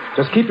do?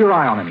 Just keep your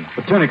eye on him.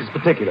 The tourniquets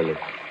particularly.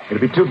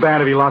 It'd be too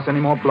bad if he lost any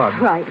more blood.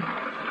 Right.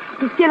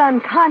 He's still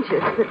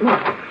unconscious, but no.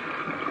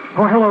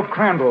 Oh, hello,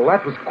 Crandall.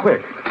 That was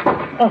quick.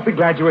 Awfully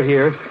glad you were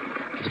here.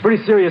 It's a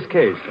pretty serious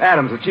case.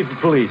 Adams, the chief of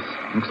police.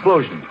 An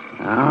explosion.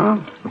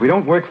 Oh? If we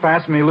don't work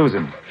fast, we may lose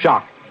him.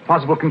 Shock.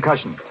 Possible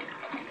concussion.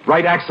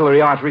 Right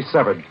axillary artery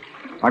severed.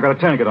 I got a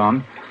tourniquet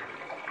on.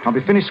 I'll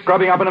be finished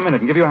scrubbing up in a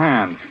minute and give you a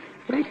hand.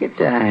 Take your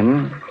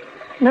time.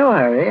 No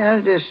hurry.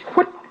 I'll just...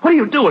 What are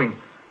you doing?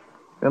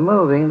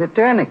 Removing the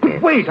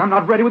tourniquet. Wait, I'm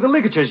not ready with the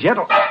ligatures yet.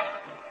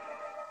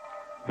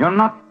 You're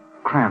not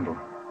Crandall.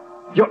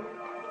 You're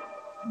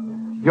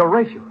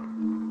Raphael.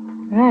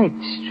 Right,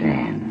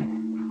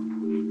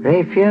 Strand.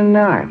 Raphael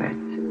Norbert.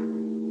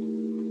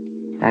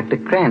 Dr.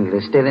 Crandall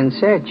is still in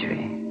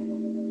surgery.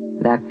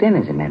 Locked in,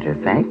 as a matter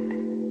of fact.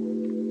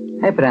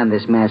 I put on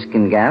this mask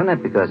and gown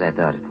not because I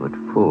thought it would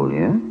fool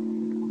you.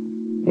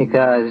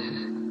 Because,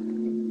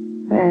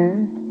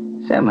 well,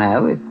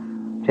 somehow it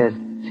just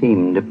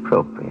seemed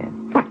appropriate.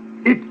 But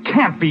it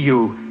can't be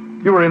you.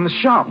 You were in the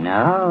shop.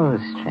 No,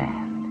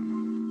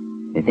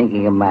 Strand. You're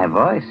thinking of my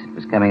voice. It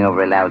was coming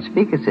over a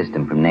loudspeaker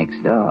system from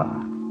next door.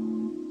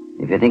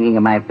 If you're thinking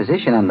of my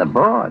position on the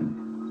board,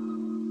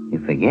 you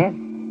forget.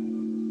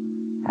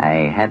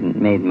 I hadn't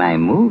made my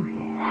move yet.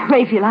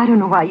 Raphael, I don't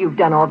know why you've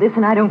done all this,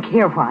 and I don't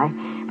care why.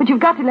 But you've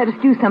got to let us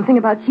do something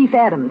about Chief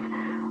Adams.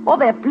 All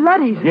that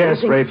blood he's Yes,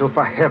 losing. Raphael,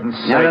 for heaven's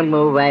sake. Now don't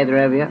move, either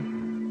of you.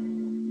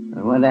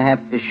 But when I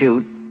have to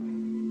shoot,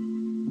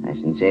 I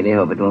sincerely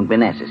hope it won't be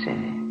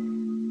necessary.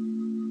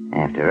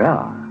 After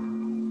all,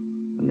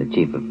 when the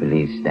chief of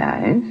police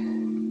dies,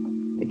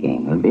 the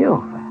game will be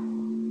over.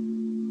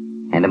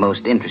 And the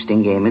most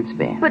interesting game it's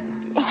been. But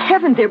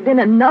haven't there been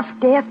enough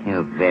deaths?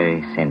 You're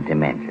very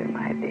sentimental,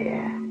 my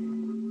dear.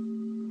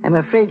 I'm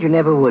afraid you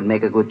never would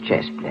make a good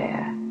chess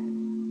player.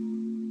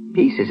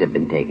 Pieces have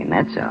been taken,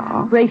 that's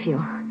all.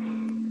 Raphael,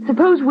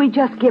 suppose we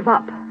just give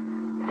up.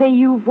 Say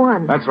you've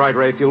won. That's right,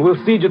 Raphael. We'll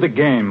cede you the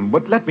game.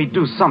 But let me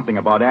do something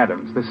about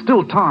Adams. There's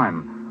still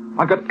time.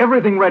 I've got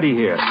everything ready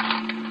here.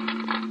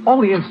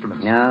 All the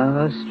instruments.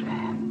 No,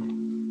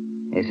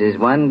 Strand. This is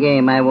one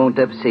game I won't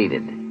have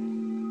ceded.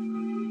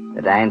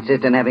 But I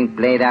insist on having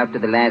played out to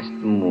the last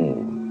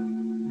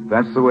move. If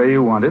that's the way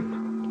you want it,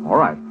 all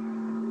right.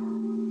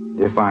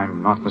 If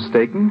I'm not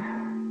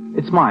mistaken,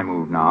 it's my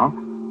move now.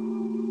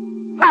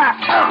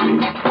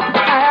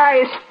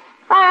 Eyes!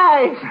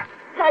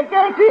 I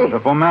can't see. The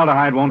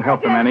formaldehyde won't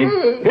help them any.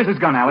 Here's his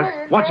gun,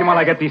 Alice. Watch him while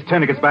I get these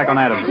tourniquets back on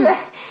Adams.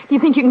 Do you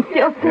think you can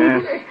still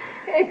save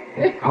Yes.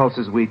 His pulse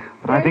is weak,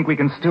 but I think we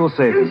can still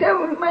save him.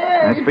 my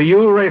eyes? As for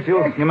you,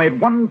 Raphael, you made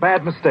one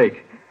bad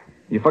mistake.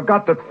 You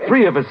forgot that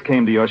 3 of us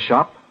came to your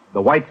shop.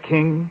 The White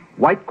King,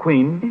 White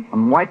Queen,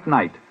 and White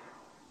Knight.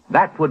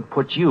 That would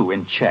put you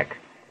in check.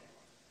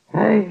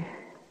 I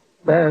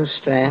bow,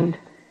 Strand.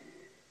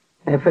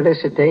 I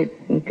felicitate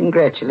and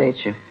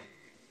congratulate you.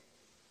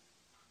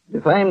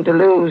 If I'm to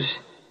lose,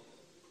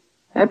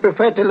 I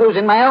prefer to lose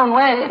in my own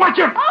way. Watch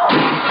it!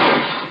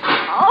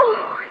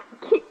 Oh,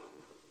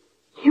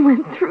 he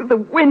went through the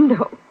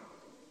window.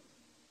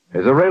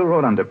 There's a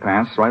railroad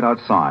underpass right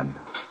outside.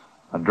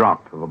 A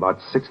drop of about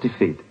 60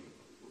 feet.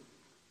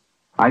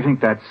 I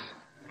think that's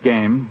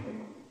game,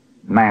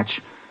 match,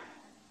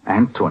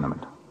 and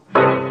tournament.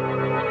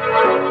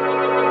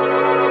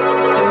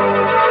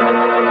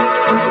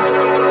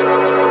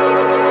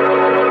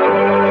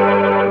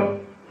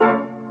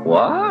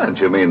 What?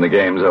 You mean the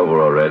game's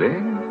over already?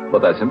 Well,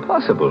 that's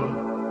impossible.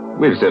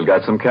 We've still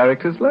got some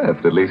characters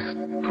left, at least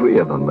 3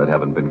 of them that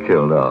haven't been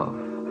killed off.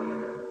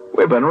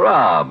 We've been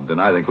robbed,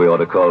 and I think we ought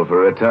to call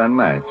for a return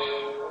match.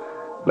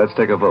 Let's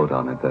take a vote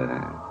on it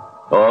there.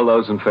 All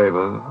those in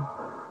favor?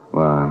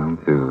 1,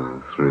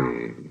 2,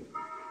 3.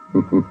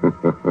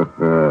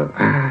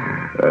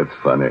 That's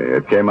funny.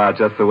 It came out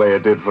just the way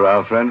it did for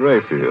our friend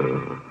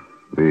Raphael.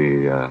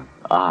 The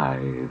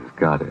eyes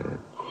got it.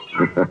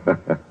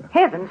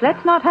 Heavens,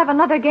 let's not have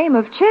another game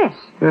of chess.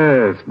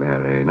 Yes,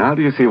 Mary. Now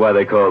do you see why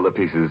they call the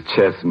pieces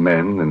chess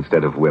men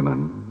instead of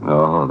women?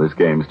 Oh, this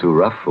game's too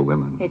rough for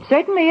women. It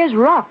certainly is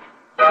rough.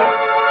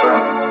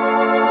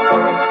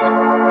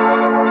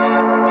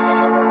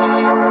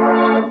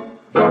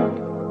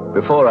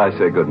 Before I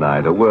say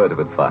goodnight, a word of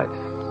advice.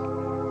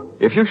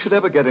 If you should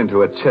ever get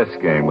into a chess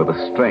game with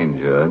a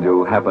stranger and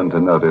you happen to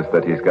notice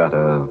that he's got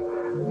a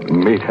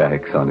meat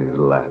axe on his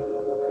lap,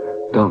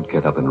 don't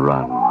get up and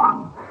run.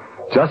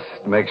 Just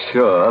make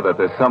sure that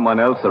there's someone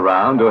else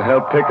around to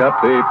help pick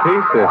up the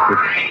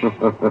pieces.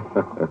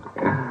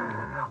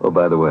 Oh,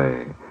 by the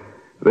way,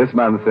 this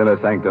month's Inner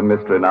Sanctum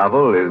mystery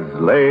novel is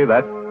Lay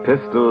That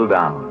Pistol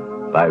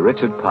Down by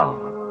Richard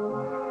Powell.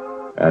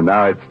 And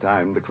now it's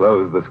time to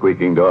close the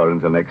squeaking door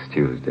until next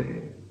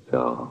Tuesday.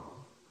 So,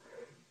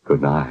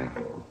 good night.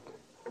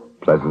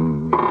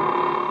 Pleasant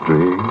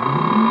dreams.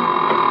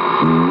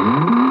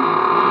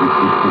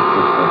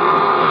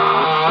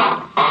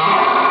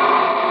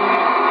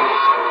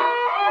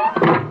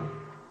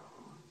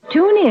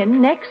 Tune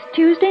in next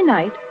Tuesday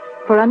night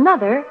for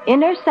another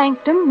Inner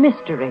Sanctum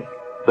Mystery.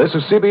 This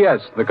is CBS,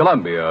 the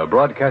Columbia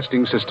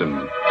Broadcasting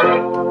System.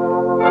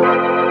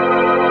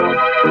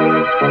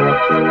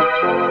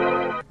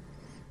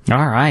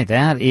 All right,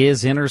 that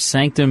is Inner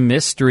Sanctum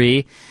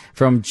Mystery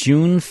from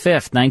June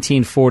 5th,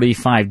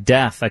 1945,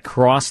 Death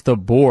Across the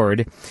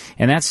Board.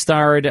 And that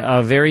starred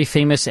a very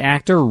famous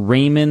actor,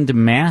 Raymond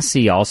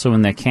Massey, also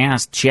in the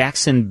cast,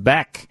 Jackson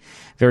Beck.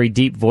 Very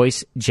deep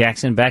voice,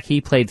 Jackson Beck. He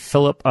played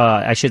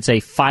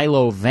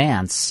Philo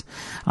Vance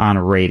on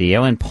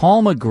radio. And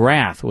Paul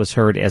McGrath was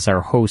heard as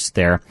our host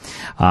there.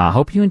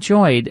 Hope you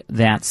enjoyed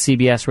that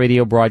CBS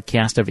radio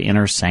broadcast of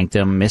Inner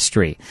Sanctum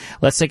Mystery.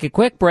 Let's take a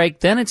quick break.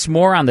 Then it's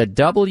more on the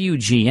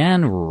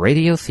WGN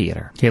Radio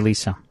Theater. Okay,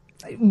 Lisa.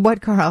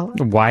 What, Carl?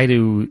 Why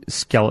do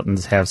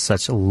skeletons have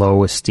such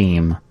low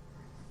esteem?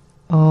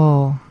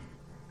 Oh,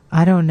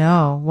 I don't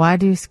know. Why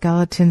do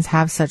skeletons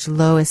have such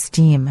low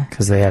esteem?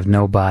 Because they have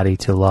no body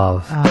to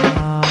love.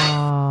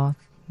 Oh,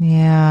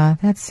 yeah,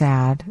 that's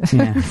sad.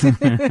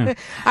 Yeah.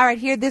 All right,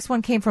 here, this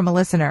one came from a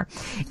listener.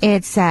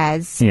 It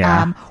says,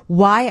 Yeah.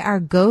 why are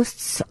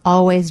ghosts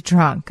always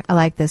drunk? I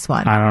like this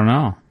one. I don't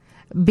know.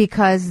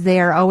 Because they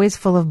are always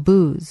full of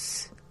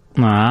booze.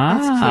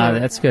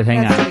 That's good.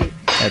 Hang That's on. sweet.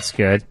 That's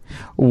good.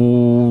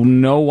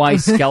 Know why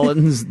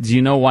skeletons? Do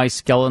you know why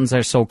skeletons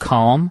are so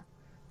calm?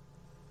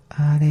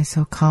 They're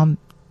so calm.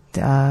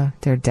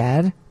 They're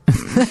dead.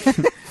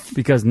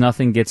 Because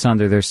nothing gets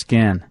under their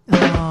skin.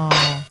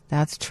 Oh,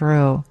 that's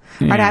true. All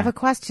right, I have a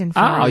question for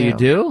you. Oh, you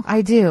do?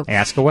 I do.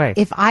 Ask away.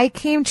 If I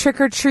came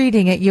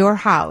trick-or-treating at your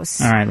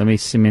house. All right, let me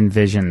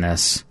envision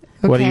this.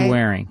 What are Okay. you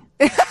wearing?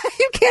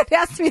 You can't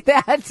ask me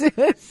that.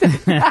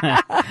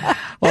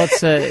 Well,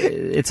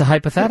 it's a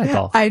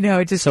hypothetical. I know,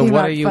 it just So came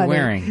what out are you funny.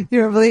 wearing?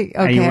 You're really, okay.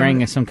 Are you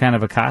wearing some kind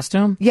of a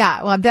costume?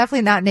 Yeah, well, I'm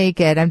definitely not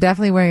naked. I'm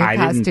definitely wearing a I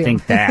costume. didn't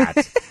think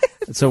that.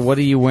 So what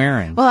are you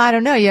wearing? Well, I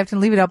don't know. You have to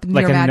leave it up in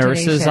Like your a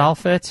imagination. nurse's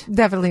outfit?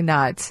 Definitely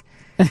not.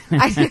 Are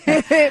I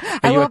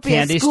you a won't be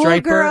candy a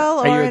striper? schoolgirl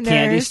Are or you a a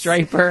candy nurse.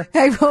 striper?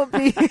 I won't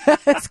be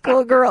a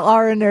schoolgirl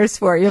or a nurse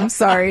for you. I'm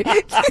sorry.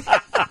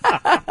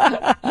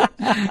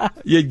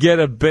 You'd get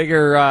a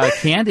bigger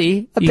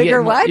candy.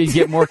 What? You'd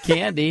get more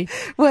candy.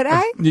 Would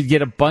I? You'd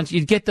get a bunch.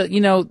 You'd get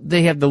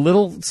they have the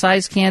little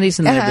size candies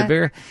and they have the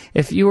bigger.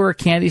 If you were a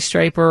candy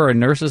striper or a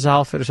nurse's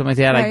outfit or something like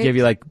that, Right. I'd give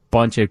you like a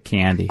bunch of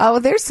candy. Oh,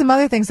 there's some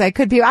other things I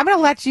could be. I'm going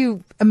to let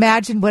you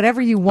imagine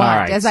whatever you want. All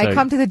right, as I so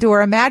come to the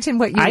door, imagine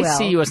what you I will.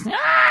 see you as,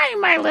 hi,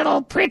 my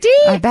little pretty.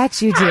 I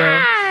bet you do.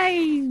 Hi.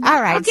 All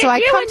right, I'll so get I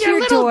you come and to your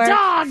your little door.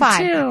 dog,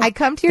 Fine. too. I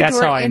come to your That's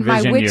door how I in my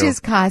envision witch's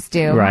you.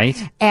 costume.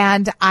 Right.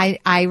 And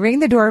I ring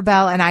the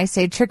doorbell and I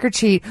say, trick or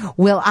treat,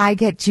 will I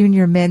get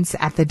Junior Mints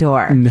at the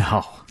door?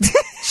 No.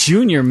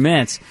 Junior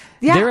Mints.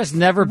 Yeah. There has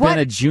never been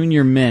a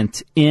Junior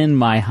Mint in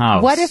my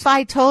house. What if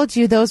I told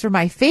you those were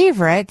my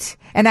favorite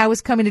and I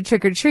was coming to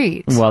trick or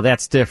treat? Well,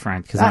 that's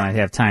different because then I'd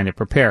have time to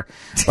prepare.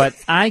 But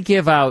I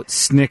give out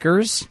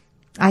Snickers.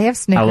 I have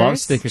Snickers. I love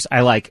Snickers.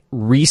 I like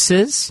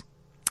Reese's.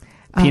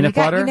 Peanut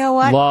butter. You know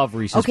what? Love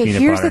Reese's peanut butter.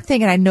 Okay, here's the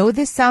thing, and I know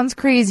this sounds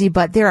crazy,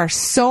 but there are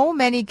so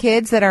many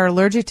kids that are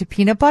allergic to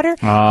peanut butter.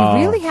 Oh,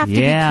 you really have to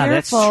be yeah,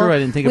 that's careful true. I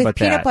didn't think with about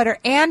peanut that. butter.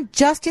 And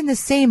just in the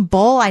same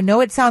bowl, I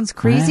know it sounds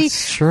crazy.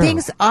 That's true.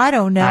 Things I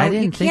don't know. I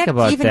didn't you think can't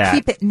about even that.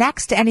 keep it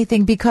next to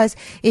anything because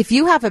if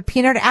you have a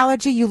peanut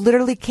allergy, you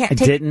literally can't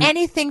take didn't-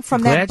 anything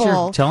from Glad that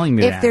bowl you're telling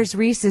me if that. there's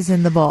Reese's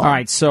in the bowl. All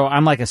right, so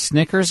I'm like a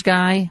Snickers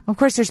guy. Of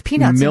course, there's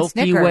peanuts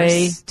Milky in Snickers,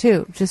 Way.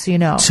 too, just so you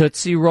know.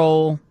 Tootsie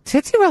Roll.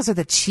 Tootsie Rolls are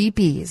the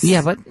cheapies.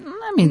 Yeah, but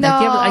I mean, No,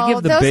 I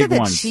give the those big are the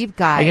ones. cheap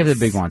guys. I give the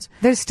big ones.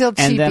 They're still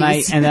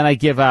cheapies. And then I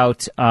give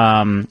out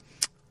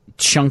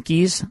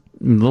Chunkies,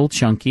 little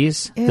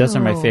Chunkies. Those are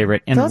my Ew.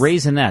 favorite. And Those-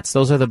 Raisinets.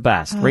 Those are the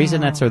best.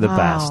 Raisinets are the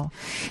best.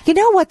 You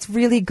know what's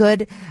really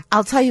good?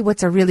 I'll tell you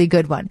what's a really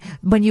good one.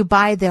 When you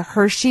buy the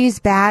Hershey's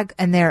bag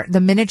and they're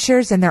the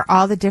miniatures and they're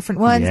all the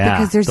different ones Yeah,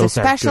 because there's a those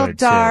are special good,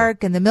 too.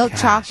 dark and the milk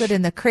chocolate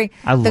and the cream.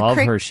 I love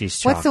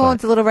Hershey's What's the one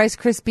with the little Rice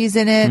Krispies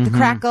in it? The Mhm.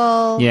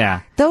 crackle.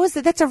 Yeah.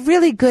 That's a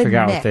really good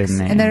Forgot mix. what the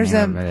name And there's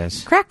of it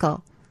is.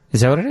 crackle.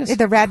 Is that what it is?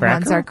 The red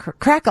ones Cracker? are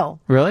crackle.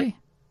 Really?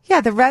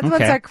 Yeah, the red ones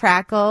Okay. are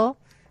crackle.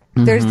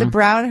 There's the Mhm.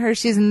 brown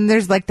Hershey's and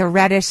there's like the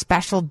reddish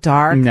special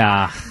dark.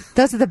 Nah.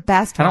 Those are the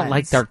best I ones. don't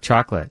like dark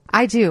chocolate.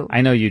 I do.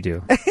 I know you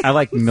do. I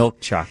like milk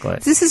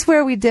chocolate. This is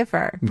where we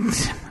differ.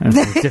 It's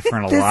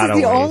different in a lot of This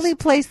is the ways. only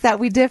place that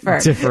we differ.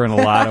 Differ in a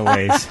lot of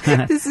ways.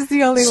 This is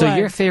the only So one.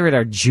 your favorite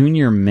are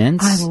Junior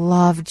Mints? I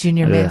love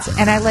Junior Mints, Ugh.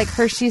 and I like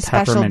Hershey's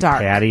Special Peppermint Dark.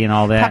 Patty and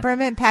all that?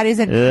 Peppermint patties,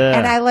 and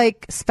Ugh. I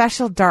like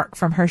Special Dark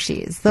from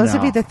Hershey's. Those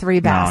would be the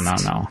three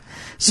best. No.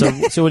 So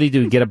what do you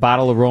do? Get a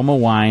bottle of Roma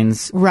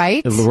wines,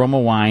 right? Roma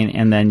wine,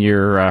 and then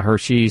your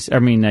Hershey's.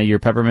 your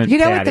peppermint. You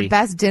know patty. what the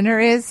best dinner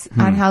is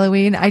on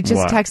Halloween? I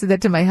just What? texted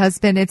that to my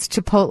husband. It's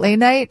Chipotle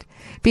night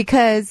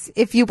because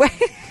if you wear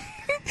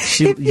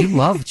You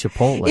love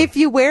Chipotle. if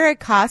you wear a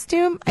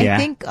costume, Yeah. I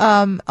think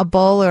a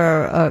bowl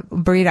or a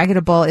burrito. I get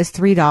a bowl is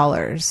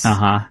 $3.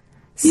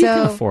 You can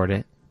So- afford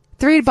it.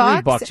 $3.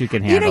 $3 you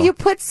can You know, handle. you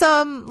put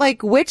some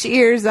like witch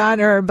ears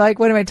on, or like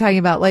what am I talking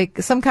about? Like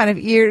some kind of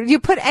ear. You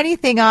put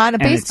anything on, a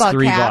And it's baseball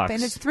 $3. cap,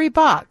 and it's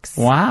 $3.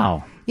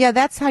 Wow. Yeah,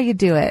 that's how you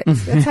do it.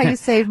 That's how you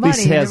save money.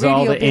 This in the has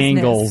all radio the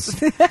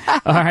business. angles.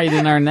 All right,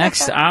 in our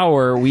next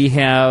hour, we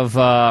have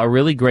a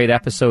really great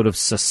episode of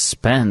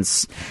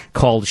Suspense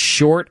called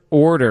Short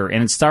Order,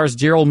 and it stars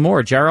Gerald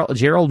Moore.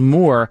 Gerald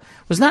Moore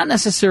was not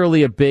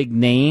necessarily a big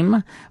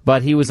name,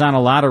 but he was on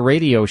a lot of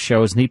radio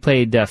shows, and he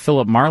played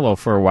Philip Marlowe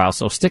for a while,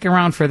 so stick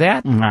around for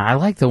that. I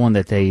like the one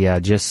that they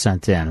just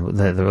sent in,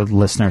 the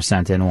listener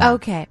sent in one.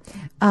 Okay.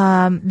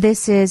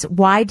 This is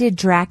Why Did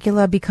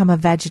Dracula Become a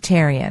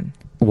Vegetarian?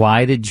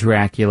 Why did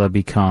Dracula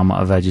become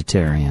a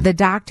vegetarian? The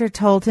doctor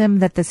told him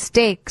that the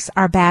steaks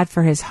are bad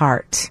for his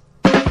heart.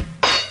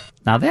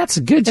 Now that's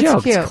a good That's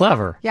joke. cute. It's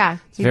clever. Yeah.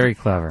 It's very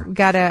clever.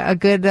 Got a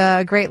good,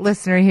 great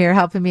listener here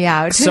helping me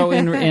out. So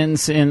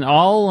in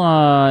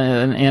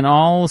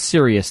all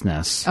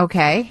seriousness,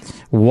 okay.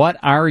 what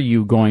are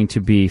you going to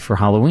be for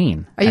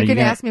Halloween? Are you going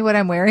to ask me what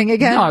I'm wearing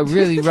again? No, I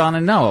really want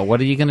to know. What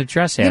are you going to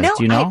dress as?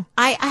 Do you know?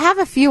 I have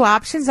a few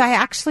options. I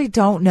actually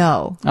don't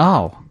know.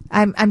 Oh.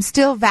 I'm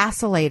still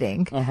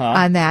vacillating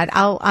on that.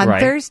 On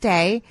Right.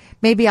 Thursday,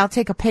 maybe I'll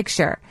take a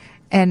picture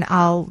and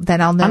I'll know.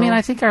 I mean,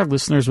 I think our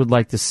listeners would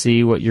like to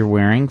see what you're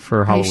wearing for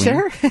Are you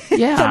Halloween. sure?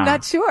 Yeah. I'm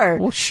not sure.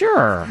 Well,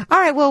 sure. All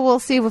right. Well, we'll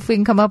see if we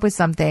can come up with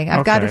something.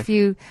 I've got a Okay.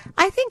 few.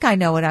 I think I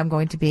know what I'm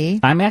going to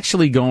be. I'm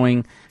actually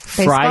going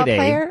Baseball Friday.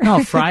 player?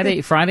 No,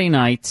 Friday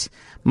night.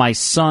 My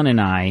son and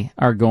I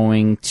are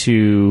going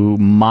to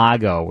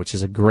Mago, which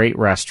is a great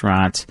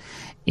restaurant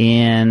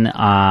in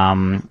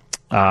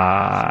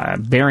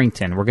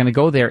Barrington. We're going to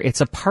go there.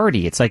 It's a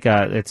party. It's like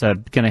going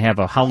to have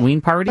a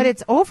Halloween party. But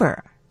it's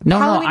over. No,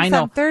 Halloween's I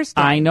know. on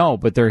Thursday. I know,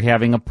 but they're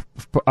having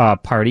a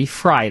party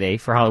Friday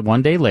for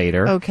one day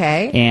later.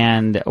 Okay.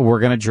 And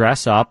we're going to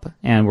dress up,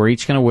 and we're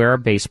each going to wear our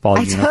baseball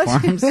I told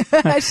uniforms.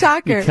 you.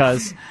 Shocker.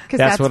 because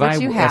that's what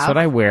you that's have. what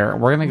I wear.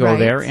 We're going to go Right.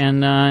 there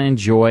and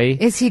enjoy.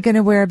 Is he going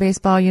to wear a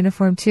baseball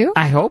uniform too?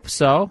 I hope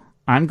so.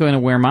 I'm going to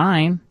wear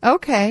mine.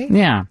 Okay.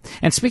 Yeah.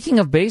 And speaking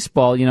of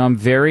baseball, I'm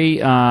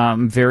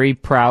very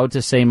proud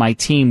to say my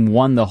team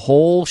won the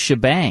whole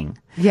shebang.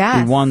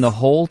 Yes. We won the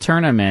whole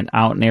tournament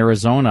out in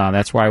Arizona.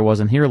 That's why I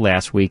wasn't here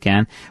last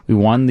weekend. We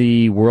won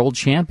the World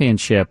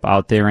Championship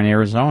out there in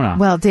Arizona.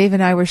 Well, Dave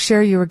and I were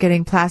sure you were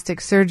getting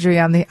plastic surgery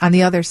on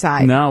the other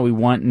side. No, we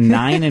went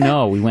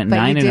 9-0. We went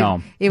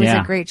 9-0. It was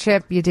a great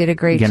trip. You did a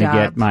great job. Going to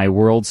get my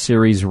World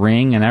Series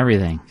ring and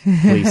everything.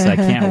 Lisa, I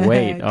can't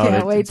wait.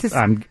 Can't wait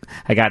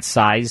I got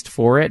sized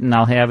for it, and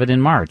I'll have it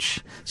in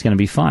March. It's going to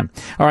be fun.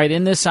 All right,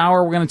 in this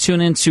hour, we're going to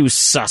tune into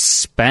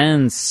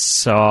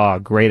Suspense. Oh,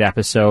 great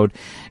episode.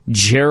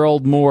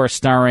 Gerald Moore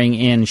starring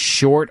in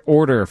Short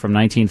Order from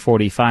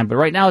 1945. But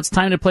right now, it's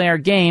time to play our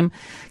game.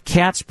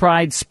 Cat's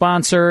Pride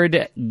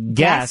sponsored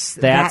Guess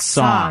That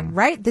Song.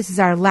 Right? This is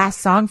our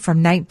last song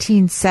from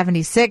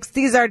 1976.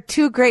 These are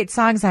two great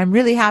songs. I'm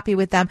really happy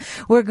with them.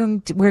 We're going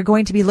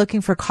to be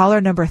looking for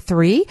caller number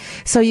 3.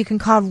 So you can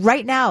call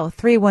right now,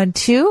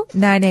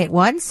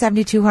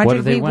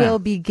 312-981-7200. We will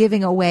be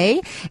giving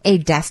away a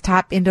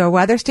desktop indoor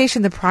weather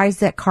station, the prize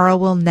that Carl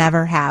will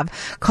never have.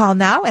 Call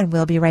now and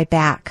we'll be right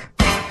back.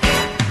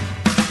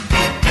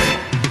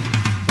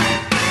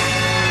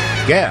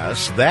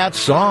 Guess That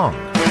Song.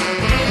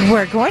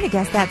 We're going to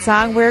guess that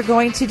song. We're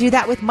going to do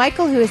that with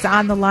Michael, who is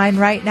on the line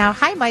right now.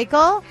 Hi,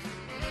 Michael.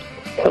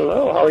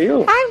 Hello, how are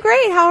you? I'm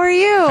great. How are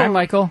you? Hi,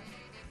 Michael.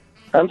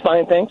 I'm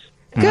fine, thanks.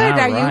 Good.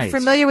 Are you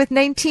familiar with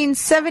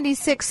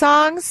 1976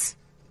 songs?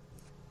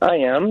 I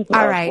am.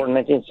 All right. Born in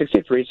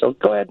 1963, so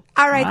go ahead.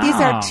 All right. These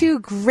are two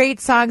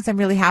great songs. I'm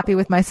really happy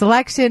with my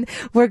selection.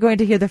 We're going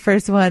to hear the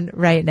first one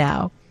right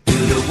now.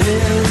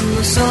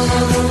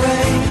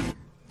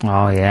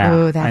 Oh, yeah.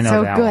 Oh, that's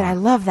so good. One. I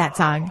love that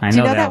song. I Do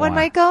you know that that one,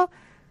 Michael?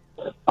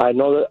 I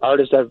know the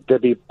artist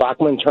that'd be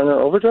Bachman Turner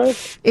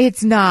Overdrive.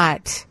 It's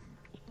not.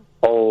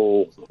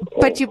 Oh.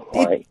 But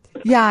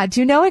yeah.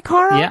 Do you know it,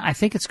 Carl? Yeah, I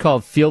think it's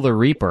called Feel the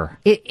Reaper.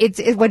 It's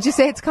what'd you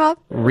say it's called?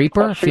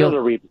 Reaper? Feel the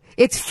Reaper.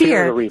 It's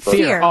Fear.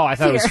 Fear. Oh, I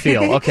thought it was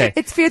Feel. Okay.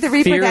 It's Fear the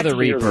Reaper. Fear the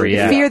Reaper,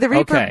 yeah. Fear the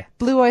Reaper. Okay.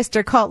 Blue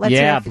Oyster Cult. Let's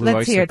hear it.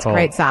 Let's hear it. It's a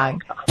great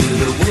song.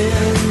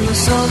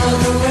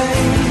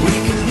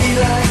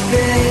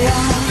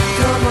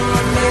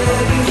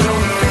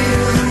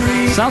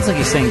 Sounds like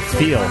he's saying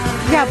feel.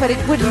 Yeah, but it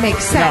wouldn't make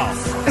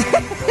sense. No.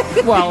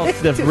 Well,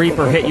 if the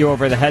Reaper hit you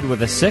over the head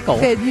with a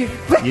sickle,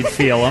 you'd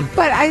feel him.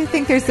 But I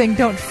think they're saying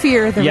don't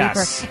fear the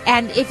Reaper.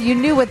 And if you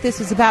knew what this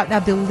was about,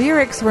 now the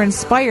lyrics were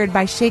inspired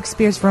by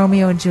Shakespeare's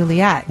Romeo and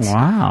Juliet.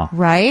 Wow.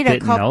 Right?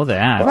 Didn't know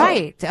that.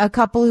 Right. A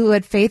couple who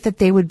had faith that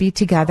they would be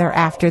together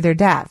after their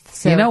death.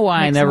 So you know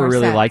why I never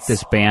really liked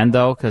this band,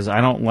 though? Because I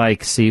don't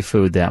like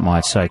seafood that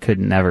much, so I could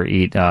never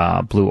eat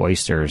blue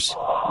oysters.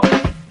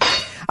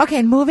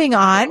 Okay, moving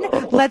on.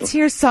 Let's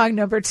hear song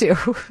number 2.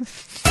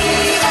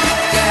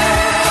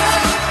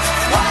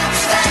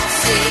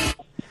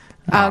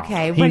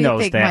 Okay, what do you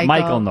think, that. Michael?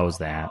 Michael knows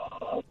that.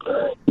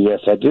 Yes,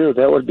 I do.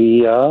 That would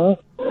be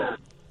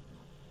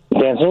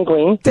Dancing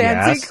Queen.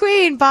 Dancing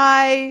Queen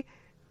by...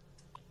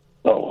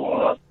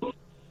 Oh.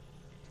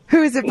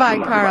 Who is it by,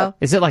 Carl?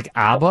 Is it like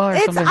ABBA or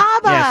it's something?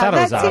 ABBA. Yeah, I thought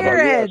Let's it was ABBA. hear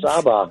it. Yes,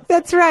 ABBA.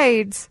 That's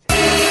right.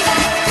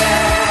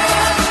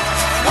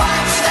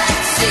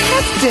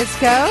 That's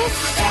disco.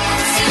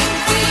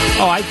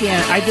 Oh,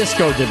 I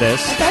discoed to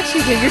this. I thought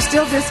you did. You're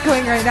still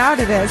discoing right now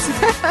to this.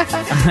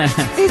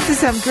 These are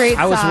some great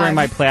songs. I was wearing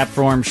my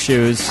platform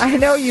shoes. I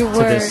know you were.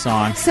 To this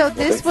song. So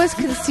this was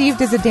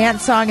conceived as a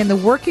dance song, and the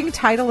working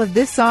title of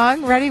this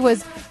song, ready,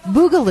 was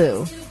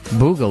Boogaloo.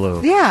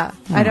 Boogaloo. Yeah.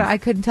 I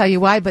couldn't tell you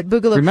why, but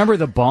Boogaloo. Remember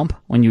the bump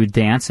when you would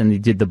dance and you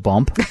did the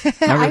bump?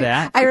 Remember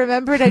that? I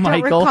remember it. I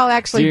don't recall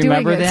actually doing it. Do you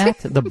remember that?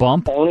 The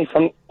bump? Only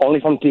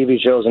from TV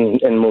shows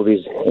and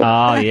movies.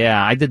 Oh,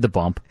 yeah. I did the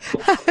bump.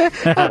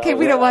 Okay,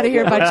 we don't want to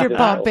hear about your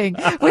bumping.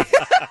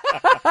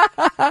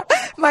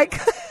 Michael,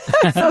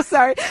 I'm so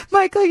sorry.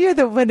 Michael, you're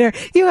the winner.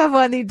 You have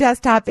won the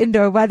desktop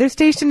indoor weather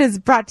station. Is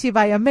brought to you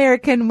by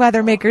American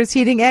Weathermakers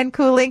Heating and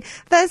Cooling,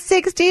 the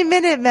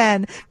 60-Minute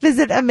Men.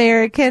 Visit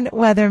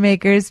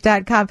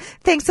AmericanWeathermakers.com.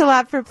 Thanks a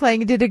lot for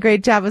playing. You did a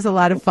great job. It was a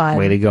lot of fun.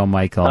 Way to go,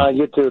 Michael.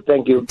 You too.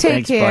 Thank you.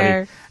 Thanks,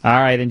 care. Buddy.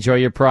 All right, enjoy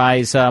your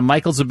prize.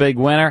 Michael's a big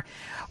winner.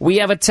 We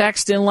have a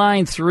text in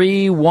line,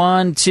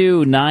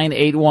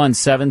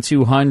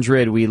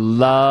 312-981-7200. We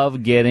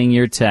love getting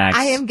your texts.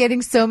 I am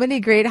getting so many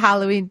great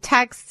Halloween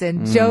texts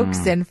and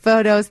jokes and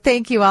photos.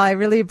 Thank you all. I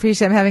really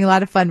appreciate it. I'm having a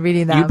lot of fun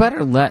reading them. You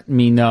better let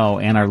me know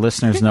and our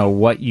listeners know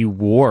what you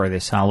wore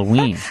this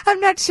Halloween. I'm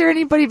not sure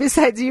anybody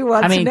besides you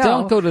wants to know.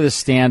 Don't go to the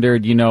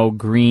standard,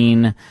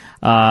 green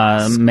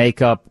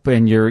makeup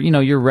and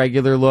your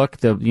regular look.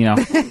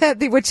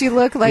 What you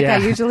look like I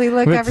usually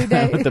look every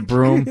day. With the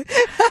broom.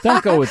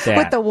 Don't go with that.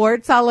 With the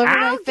warts all over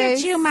my face. I'll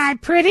get you my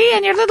pretty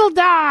and your little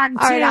dog, too.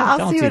 All right,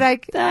 I'll see what I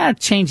can...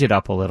 change it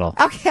up a little.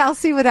 Okay, I'll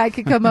see what I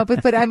can come up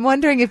with, but I'm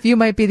wondering if you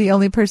might be the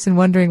only person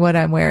wondering what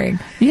I'm wearing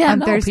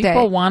on Thursday.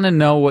 People want to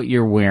know what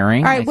you're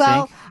wearing. All right,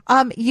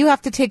 you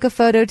have to take a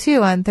photo,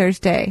 too, on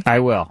Thursday. I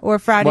will. Or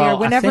Friday, or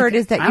whenever it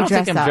is that you dress up. I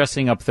don't think I'm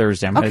dressing up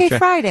Thursday. I'm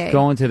Friday.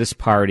 going to this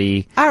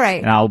party. All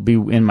right. And I'll be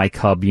in my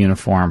Cub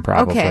uniform,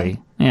 probably. Okay.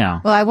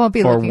 Yeah. Well, I won't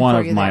be looking one for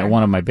of you my there.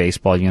 one of my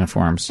baseball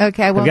uniforms.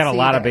 Okay, I won't I've got a see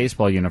lot you of there.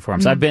 baseball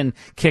uniforms. Mm. I've been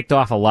kicked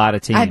off a lot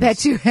of teams. I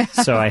bet you have.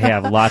 So I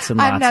have lots and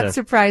lots I'm not of...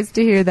 surprised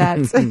to hear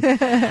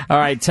that. All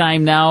right,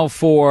 time now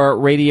for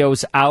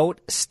radio's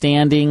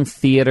outstanding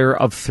theater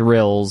of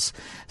thrills,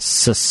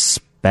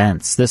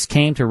 Suspense. This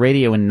came to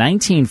radio in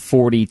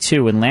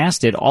 1942 and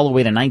lasted all the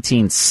way to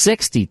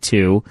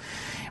 1962.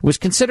 It was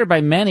considered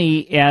by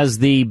many as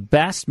the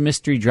best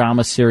mystery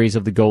drama series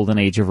of the golden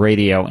age of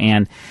radio.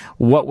 And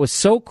what was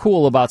so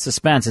cool about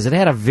Suspense is it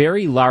had a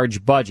very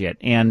large budget.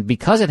 And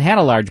because it had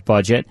a large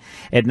budget,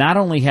 it not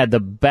only had the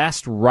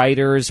best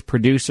writers,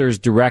 producers,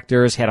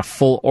 directors, had a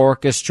full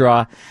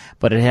orchestra,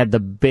 but it had the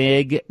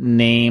big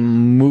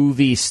name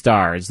movie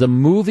stars. The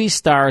movie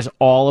stars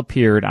all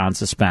appeared on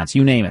Suspense.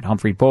 You name it.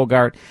 Humphrey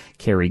Bogart,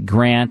 Cary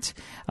Grant,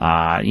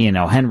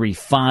 Henry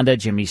Fonda,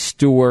 Jimmy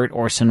Stewart,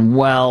 Orson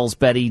Welles,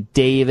 Bette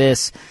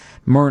Davis,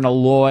 Myrna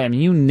Loy. I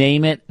mean, you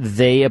name it,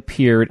 they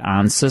appeared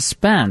on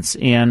Suspense.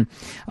 And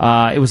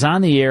it was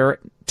on the air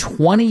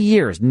 20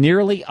 years,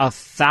 nearly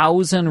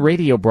 1,000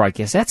 radio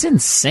broadcasts. That's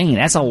insane.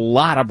 That's a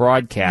lot of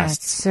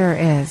broadcasts. That sure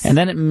is. And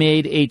then it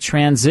made a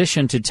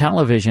transition to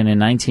television in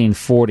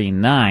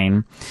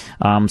 1949.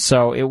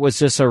 So it was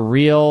just a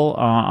real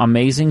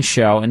amazing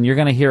show. And you're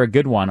going to hear a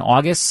good one.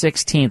 August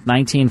 16th,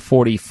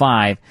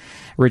 1945.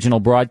 Original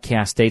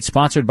broadcast date,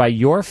 sponsored by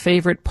your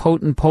favorite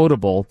potent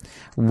potable,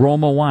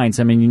 Roma Wines.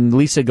 I mean,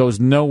 Lisa goes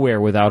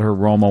nowhere without her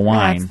Roma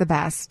wine. That's the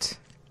best.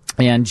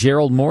 And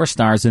Gerald Moore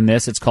stars in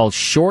this. It's called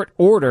Short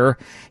Order.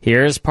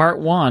 Here's part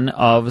one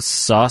of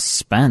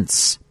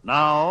Suspense.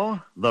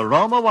 Now, the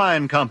Roma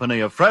Wine Company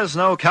of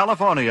Fresno,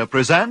 California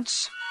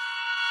presents...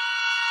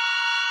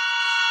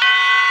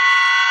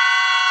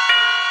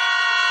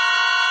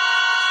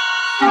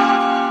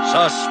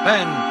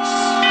 Suspense.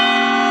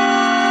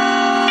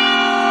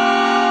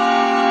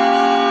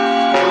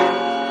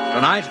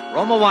 Tonight,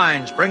 Roma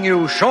Wines bring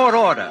you Short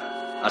Order,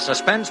 a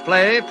suspense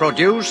play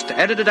produced,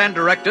 edited, and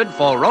directed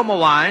for Roma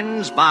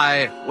Wines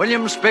by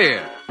William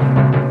Spear.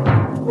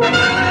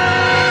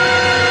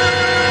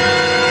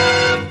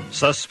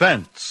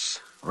 Suspense,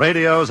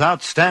 radio's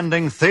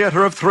outstanding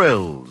theater of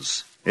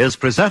thrills, is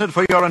presented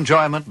for your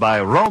enjoyment by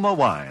Roma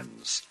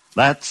Wines.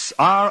 That's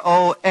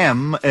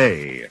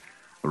R-O-M-A.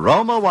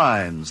 Roma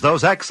Wines,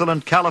 those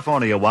excellent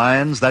California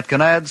wines that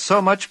can add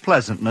so much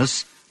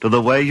pleasantness to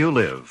the way you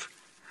live,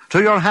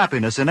 to your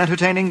happiness in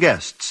entertaining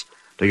guests,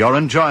 to your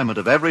enjoyment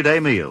of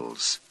everyday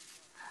meals.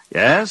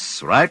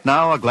 Yes, right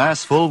now a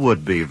glass full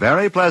would be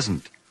very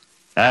pleasant,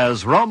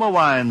 as Roma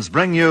Wines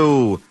bring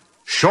you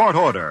Short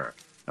Order,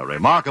 a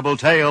remarkable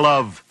tale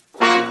of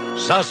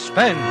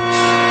Suspense.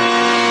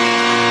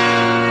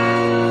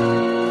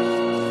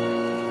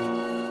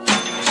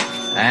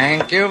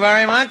 Thank you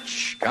very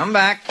much. Come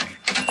back.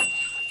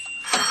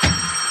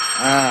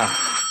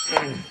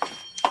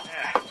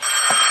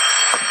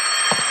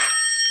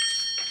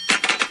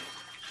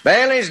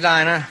 Bailey's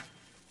Diner.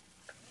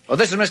 Oh,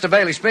 this is Mr.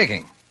 Bailey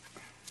speaking.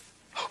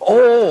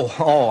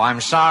 Oh,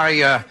 I'm sorry.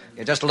 You're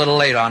just a little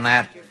late on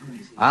that.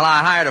 Well, I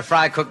hired a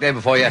fry cook day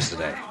before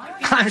yesterday.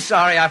 I'm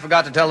sorry I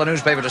forgot to tell the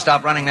newspaper to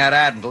stop running that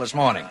ad until this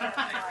morning.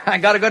 I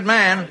got a good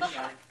man.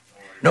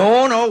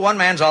 No, one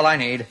man's all I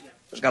need.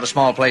 Just got a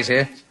small place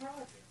here.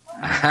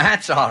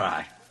 That's all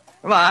right.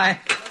 Goodbye.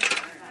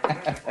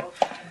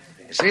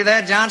 You see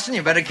that, Johnson?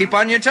 You better keep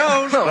on your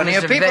toes. Oh, Plenty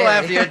of Mr. people Bailey.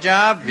 after your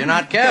job. If you're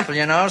not careful,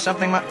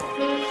 something might...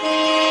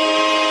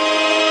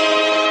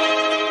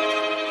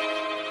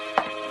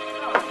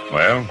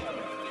 Well,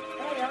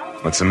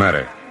 what's the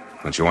matter?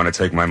 Don't you want to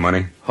take my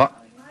money? What?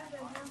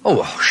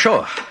 Oh,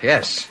 sure.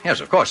 Yes,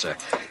 of course, sir.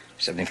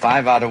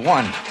 75 out of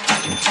 1.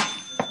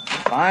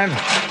 5,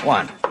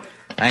 1.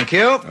 Thank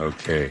you.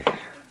 Okay.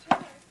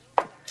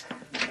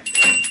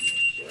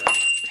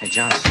 Hey,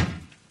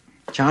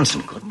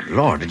 Johnson, good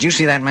Lord, did you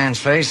see that man's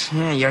face?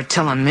 Yeah, you're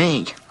telling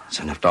me. It's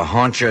enough to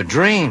haunt your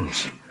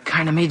dreams.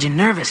 Kind of made you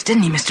nervous,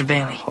 didn't he, Mr.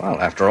 Bailey?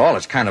 Well, after all,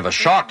 it's kind of a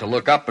shock to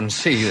look up and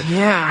see you.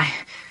 Yeah,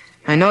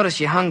 I noticed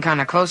you hung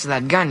kind of close to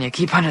that gun you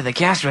keep under the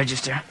cash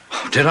register.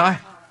 Did I?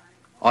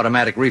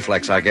 Automatic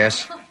reflex, I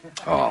guess.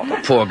 Oh,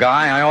 the poor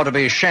guy. I ought to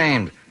be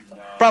ashamed.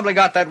 Probably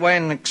got that way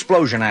in an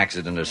explosion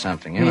accident or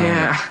something,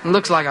 Yeah,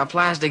 looks like a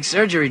plastic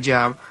surgery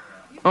job.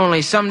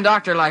 Only some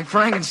doctor like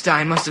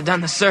Frankenstein must have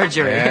done the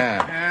surgery.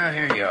 Yeah. Well,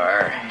 here you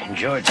are.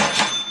 Enjoy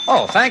this.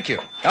 Oh, thank you.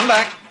 Come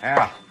back.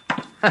 Yeah.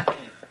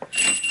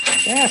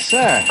 Yes,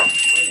 sir.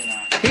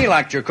 He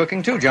liked your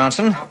cooking, too,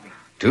 Johnson.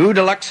 2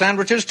 deluxe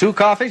sandwiches, 2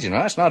 coffees.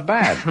 That's not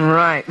bad.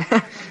 Right.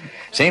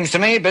 Seems to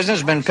me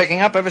business has been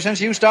picking up ever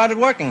since you started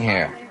working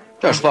here.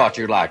 Just thought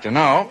you'd like to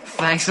know.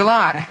 Thanks a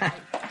lot.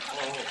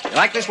 You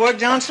like this work,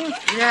 Johnson?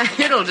 Yeah,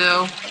 it'll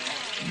do.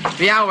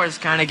 The hours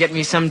kind of get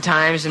me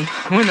sometimes, and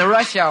when the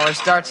rush hour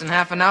starts in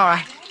half an hour,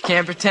 I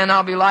can't pretend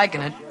I'll be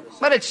liking it.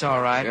 But it's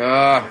all right.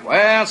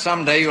 Well,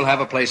 someday you'll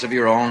have a place of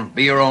your own,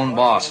 be your own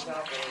boss.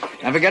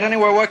 Never get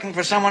anywhere working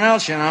for someone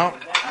else, Well,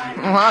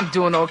 I'm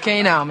doing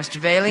okay now,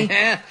 Mr. Bailey.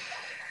 Yeah.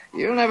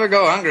 You'll never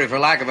go hungry for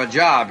lack of a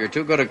job. You're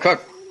too good a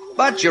cook.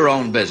 But your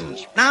own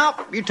business.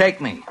 Now, you take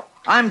me.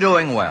 I'm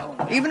doing well,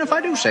 even if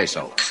I do say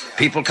so.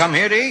 People come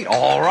here to eat.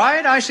 All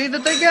right, I see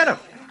that they get them.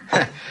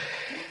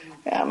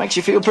 Yeah, it makes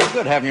you feel pretty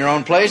good having your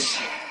own place.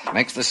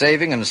 Makes the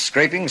saving and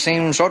scraping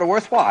seem sort of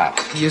worthwhile.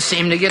 You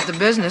seem to get the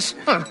business.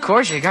 Well, of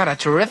course, you got a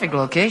terrific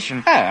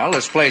location. Well,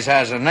 this place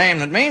has a name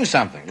that means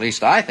something. At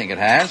least I think it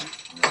has.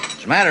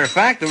 As a matter of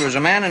fact, there was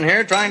a man in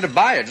here trying to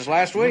buy it just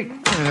last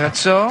week. That's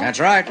so? That's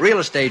right. Real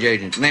estate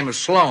agent. His name was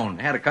Sloan.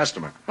 He had a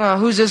customer. Well,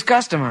 who's this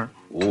customer?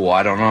 Oh,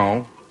 I don't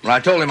know. I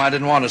told him I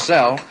didn't want to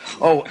sell.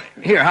 Oh,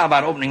 here, how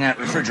about opening that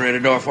refrigerator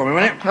door for me,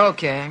 will you?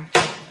 Okay.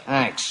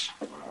 Thanks.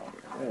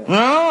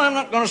 No, I'm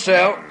not going to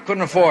sell.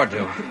 Couldn't afford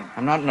to.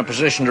 I'm not in a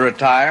position to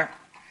retire.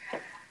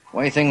 The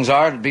way things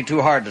are, it'd be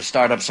too hard to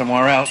start up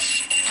somewhere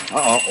else.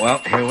 Uh-oh, well,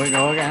 here we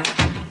go again.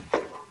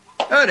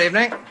 Good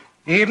evening.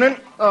 Evening.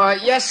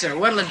 Yes, sir.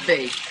 What'll it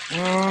be?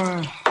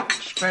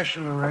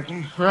 Special, I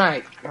reckon.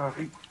 Right.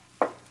 Coffee.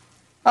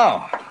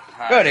 Oh,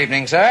 good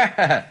evening,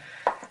 sir.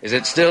 Is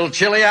it still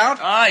chilly out?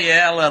 Oh,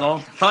 yeah, a little.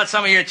 Thought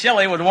some of your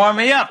chili would warm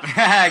me up.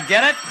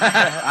 Get it?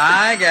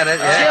 I get it,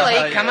 yeah.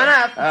 Chili, coming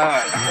up. All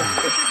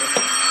right.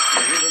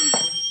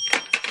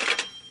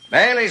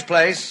 Bailey's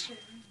place.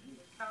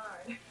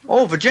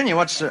 Oh, Virginia,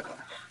 what's...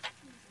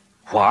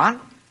 What?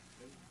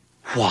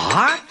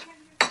 What?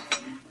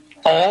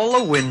 All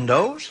the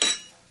windows?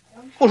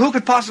 Well, who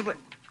could possibly...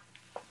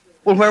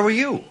 Well, where were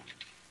you?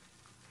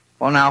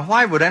 Well, now,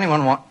 why would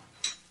anyone want...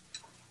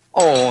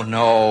 Oh,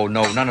 no,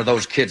 none of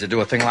those kids that do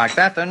a thing like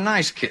that. They're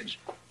nice kids.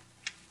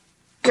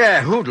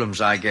 Yeah,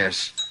 hoodlums, I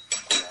guess.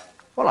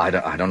 Well, I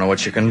don't know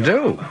what you can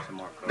do.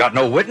 Got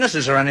no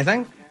witnesses or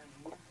anything?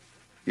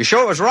 You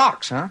sure it was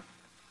rocks, huh?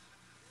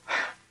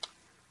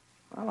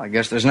 Well, I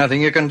guess there's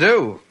nothing you can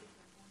do.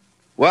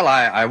 Well,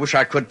 I wish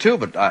I could, too,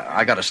 but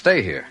I got to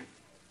stay here.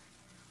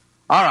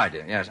 All right,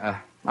 dear, yes. All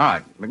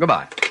right,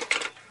 goodbye.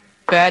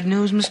 Bad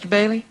news, Mr.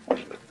 Bailey?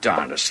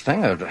 Darndest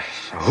thing.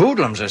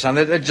 Hoodlums or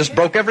something. They just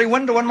broke every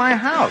window in my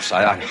house.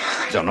 I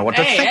don't know what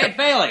to think Hey,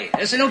 Bailey,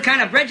 this a new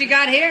kind of bread you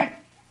got here?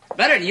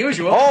 Better than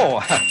usual.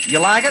 Oh, you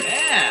like it?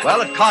 Yeah.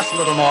 Well, it costs a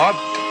little more.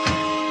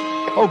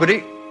 Oh, good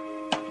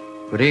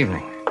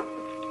evening.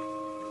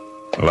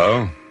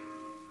 Hello?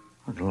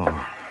 Good Lord.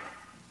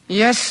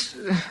 Yes,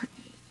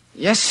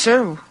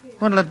 sir.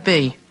 What'll it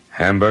be?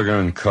 Hamburger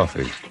and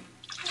coffee.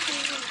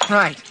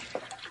 Right.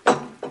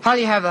 How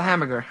do you have the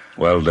hamburger?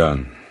 Well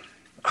done.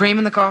 Cream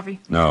in the coffee?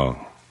 No.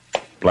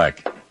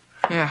 Black.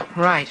 Yeah,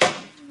 right.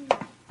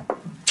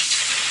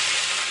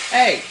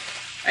 Hey,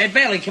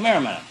 Bailey, come here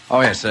a minute.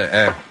 Oh, yes,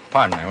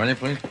 pardon me, will you,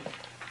 please?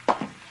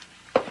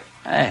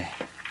 Hey,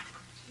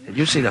 did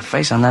you see the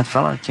face on that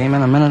fella that came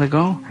in a minute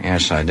ago?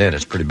 Yes, I did.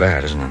 It's pretty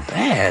bad, isn't it?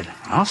 Bad,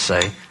 I'll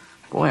say.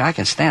 Boy, I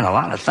can stand a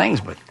lot of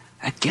things, but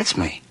that gets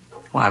me.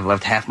 Well, I've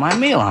left half my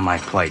meal on my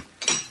plate.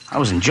 I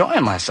was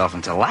enjoying myself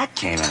until that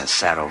came in and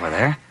sat over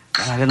there.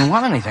 And I didn't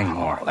want anything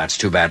more. Oh, that's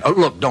too bad. Oh,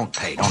 look, don't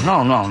pay. Don't.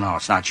 No.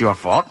 It's not your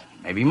fault.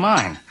 Maybe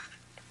mine.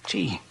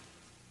 Gee,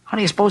 how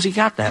do you suppose he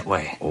got that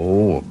way?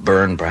 Oh, a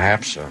burn,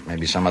 perhaps, or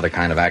maybe some other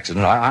kind of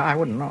accident. I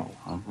wouldn't know.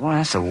 Oh, boy,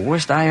 that's the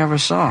worst I ever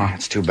saw.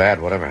 It's too bad,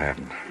 whatever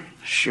happened.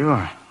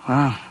 Sure.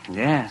 Well,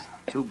 yeah,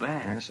 too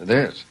bad. Yes, it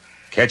is.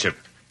 Ketchup.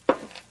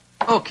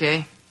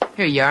 Okay.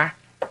 Here you are.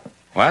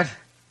 What?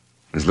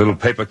 This little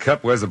paper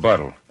cup? Where's the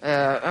bottle?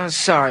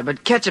 Sorry,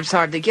 but ketchup's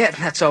hard to get.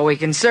 That's all we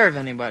can serve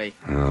anybody.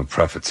 Oh,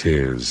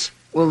 profiteers.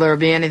 Will there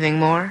be anything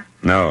more?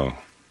 No.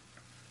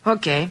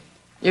 Okay.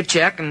 Your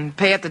check and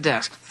pay at the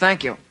desk.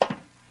 Thank you.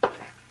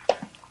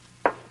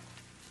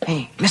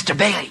 Hey, Mr.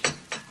 Bailey.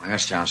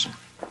 Yes, Johnson.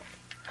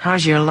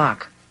 How's your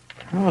luck?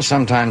 Well,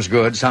 sometimes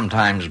good,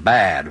 sometimes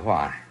bad.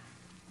 Why?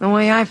 The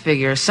way I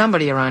figure,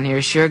 somebody around here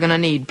is sure gonna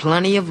need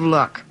plenty of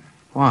luck.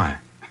 Why?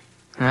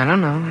 I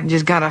don't know. I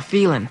just got a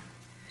feeling.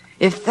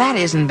 If that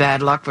isn't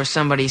bad luck for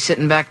somebody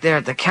sitting back there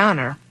at the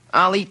counter,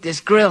 I'll eat this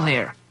grill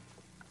here.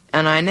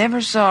 And I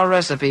never saw a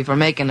recipe for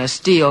making a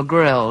steel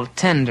grill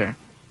tender.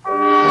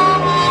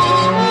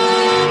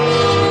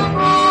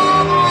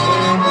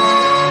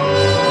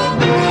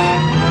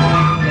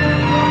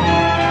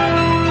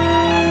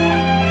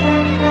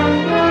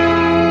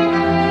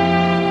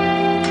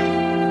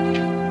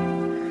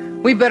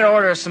 We better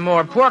order some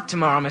more pork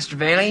tomorrow, Mr.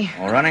 Bailey.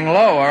 We're running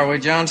low, are we,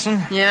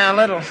 Johnson? Yeah, a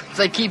little. If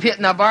they keep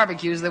hitting our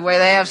barbecues the way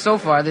they have so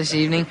far this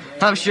evening,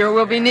 I'm sure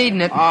we'll be needing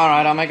it. All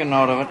right, I'll make a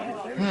note of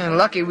it. Yeah,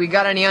 lucky we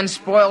got any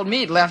unspoiled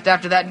meat left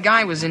after that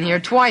guy was in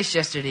here twice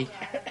yesterday.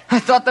 I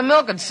thought the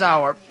milk had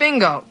sour.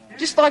 Bingo.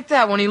 Just like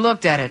that when he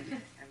looked at it.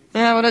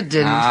 Yeah, but it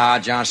didn't. Ah,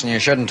 Johnson, you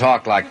shouldn't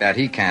talk like that.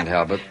 He can't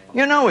help it.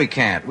 You know he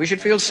can't. We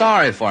should feel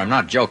sorry for him,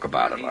 not joke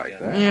about it like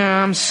that.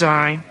 Yeah, I'm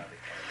sorry.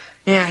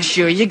 Yeah,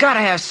 sure, you gotta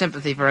have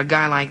sympathy for a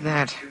guy like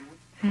that.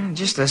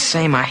 Just the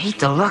same, I hate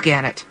to look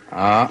at it.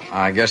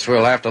 I guess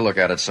we'll have to look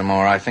at it some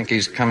more. I think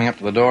he's coming up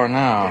to the door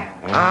now.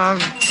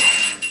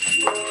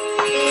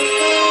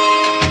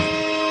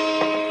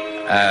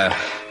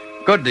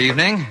 Good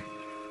evening.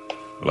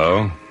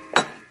 Hello?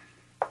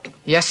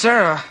 Yes,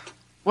 sir.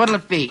 What'll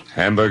it be?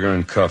 Hamburger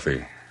and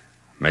coffee.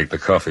 Make the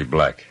coffee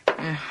black.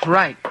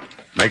 Right.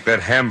 Make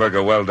that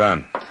hamburger well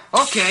done.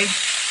 Okay.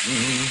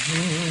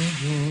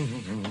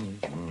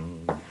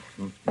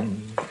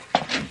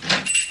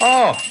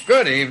 Oh,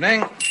 good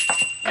evening.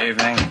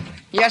 Evening.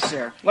 Yes,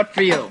 sir. What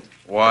for you?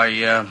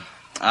 Why,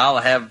 I'll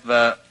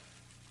have,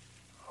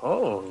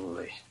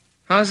 holy.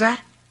 How's that?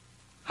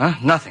 Huh?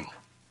 Nothing.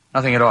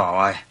 Nothing at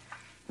all.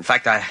 In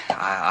fact,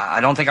 I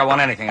don't think I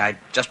want anything. I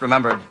just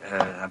remembered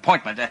an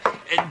appointment.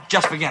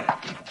 Just forget it.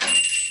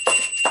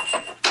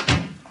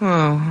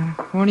 Oh,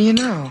 what do you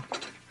know?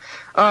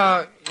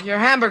 Your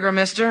hamburger,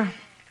 mister.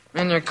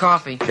 And your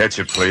coffee.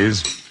 Ketchup,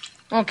 please.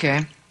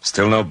 Okay.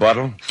 Still no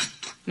bottle?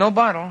 No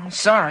bottle.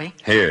 Sorry.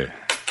 Here.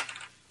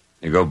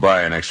 You go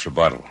buy an extra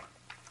bottle.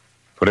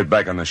 Put it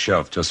back on the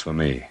shelf just for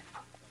me.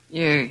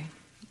 You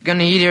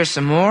gonna eat here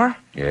some more?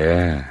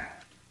 Yeah.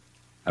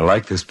 I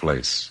like this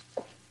place.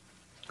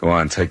 Go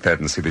on, take that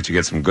and see that you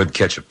get some good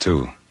ketchup,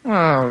 too.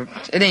 Oh,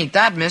 it ain't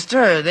that,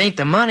 mister. It ain't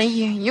the money.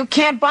 You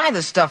can't buy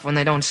the stuff when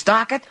they don't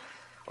stock it.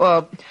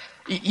 Well,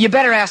 you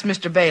better ask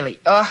Mr. Bailey.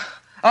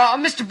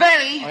 Mr.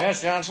 Bailey! Oh,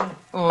 yes, Johnson?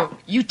 Oh,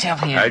 you tell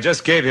him. I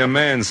just gave your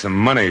man some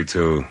money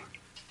to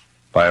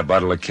buy a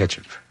bottle of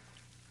ketchup.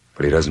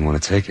 But he doesn't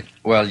want to take it.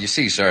 Well, you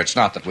see, sir, it's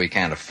not that we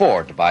can't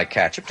afford to buy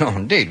ketchup. No,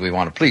 indeed, we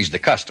want to please the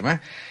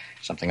customer.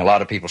 Something a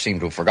lot of people seem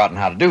to have forgotten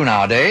how to do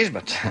nowadays,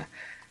 but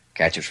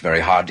ketchup's very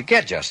hard to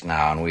get just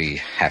now, and we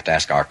have to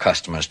ask our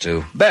customers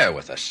to bear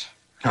with us.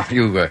 No,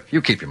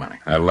 you keep your money.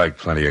 I like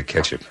plenty of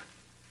ketchup.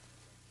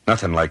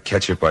 Nothing like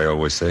ketchup, I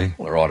always say.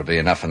 Well, there ought to be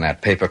enough in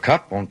that paper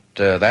cup. Won't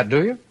that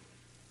do you?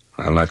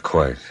 Well, not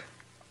quite.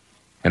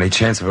 Any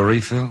chance of a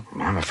refill?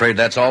 I'm afraid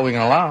that's all we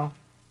can allow.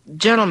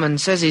 Gentleman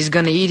says he's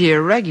gonna eat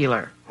here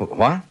regular.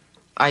 What?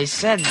 I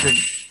said that...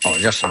 Oh,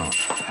 just a moment.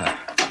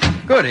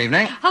 Good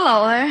evening.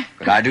 Hello there.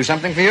 Could I do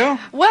something for you?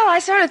 Well, I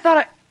sort of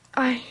thought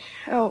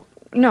Oh,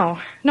 no.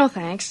 No,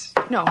 thanks.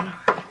 No.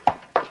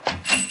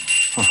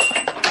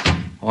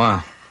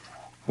 Wow.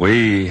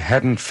 We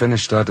hadn't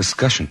finished our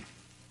discussion.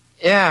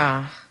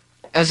 Yeah.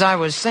 As I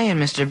was saying,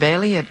 Mr.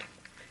 Bailey,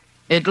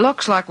 it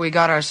looks like we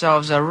got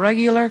ourselves a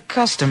regular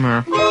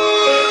customer.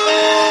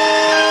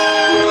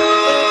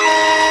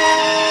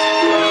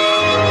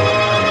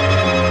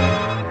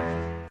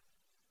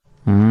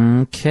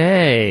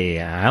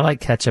 Okay. I like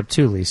ketchup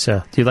too,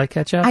 Lisa. Do you like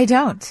ketchup? I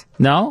don't.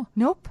 No?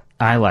 Nope.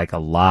 I like a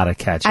lot of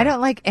ketchup. I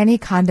don't like any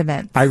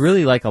condiments. I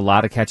really like a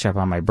lot of ketchup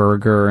on my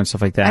burger and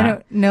stuff like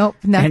that. Nope,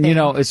 nothing.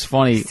 And it's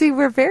funny. See,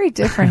 we're very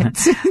different.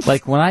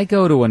 Like when I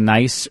go to a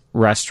nice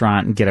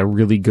restaurant and get a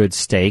really good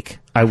steak,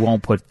 I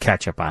won't put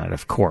ketchup on it,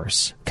 of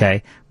course.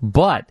 Okay.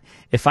 But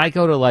if I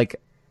go to like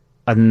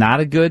a not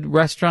a good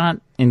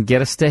restaurant and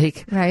get a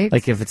steak, right?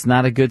 Like if it's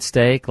not a good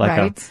steak, like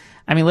right.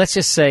 Let's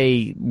just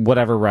say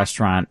whatever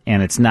restaurant,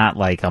 and it's not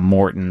like a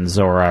Morton's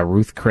or a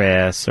Ruth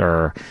Chris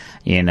or,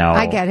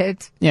 I get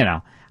it.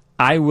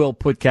 I will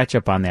put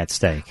ketchup on that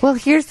steak. Well,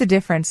 here's the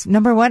difference.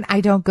 Number one, I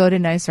don't go to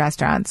nice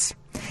restaurants.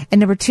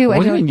 And number two,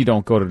 what do you mean you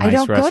don't go to nice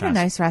restaurants? I don't go to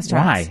nice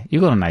restaurants. Why? You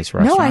go to nice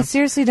restaurants. No, I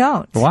seriously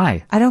don't.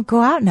 Why? I don't go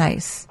out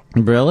nice.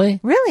 Really?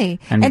 Really.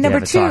 And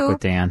number two, talk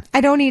with Dan.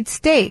 I don't eat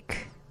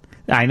steak.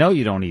 I know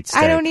you don't eat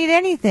steak. I don't eat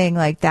anything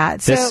like that.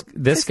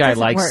 This guy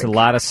likes a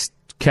lot of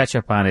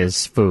ketchup on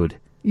his food.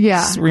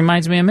 Yeah. This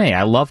reminds me of me.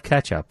 I love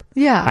ketchup.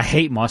 Yeah. I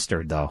hate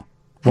mustard, though.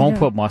 Won't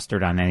put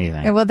mustard on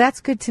anything. Yeah, well, that's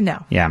good to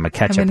know. Yeah, I'm a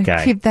ketchup I'm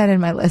guy. Keep that in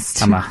my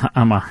list. I'm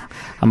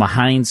a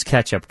Heinz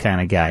ketchup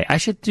kind of guy. I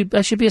should be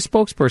a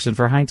spokesperson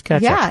for Heinz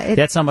ketchup. Yeah,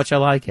 that's how much I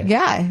like it.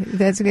 Yeah,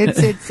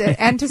 it's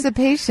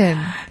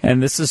anticipation.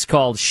 And this is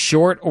called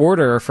Short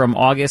Order from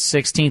August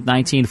 16th,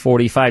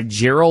 1945.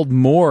 Gerald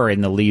Moore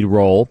in the lead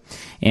role.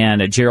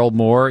 And Gerald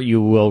Moore,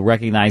 you will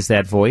recognize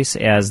that voice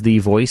as the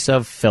voice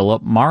of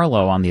Philip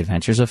Marlowe on The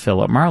Adventures of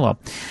Philip Marlowe.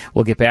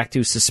 We'll get back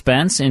to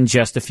suspense in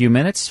just a few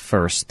minutes.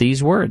 First,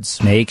 these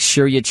words. Make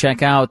sure you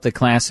check out the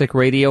Classic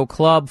Radio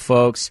Club,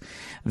 folks.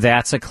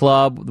 That's a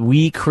club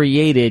we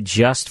created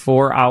just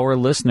for our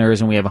listeners,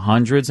 and we have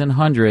hundreds and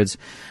hundreds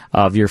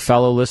of your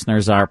fellow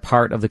listeners are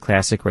part of the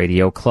Classic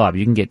Radio Club.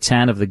 You can get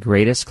 10 of the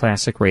greatest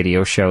classic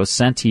radio shows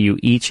sent to you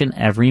each and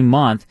every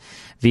month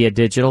via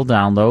digital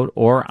download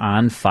or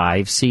on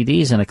 5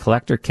 CDs in a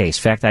collector case.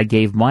 In fact, I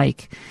gave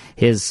Mike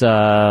his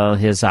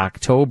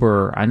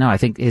October, I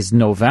think his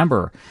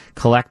November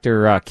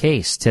collector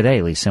case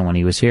today, Lisa, when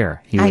he was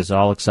here. He was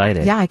all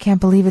excited. Yeah, I can't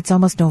believe it's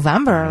almost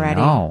November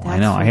already. I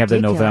know. I have the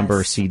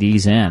November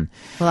CDs in.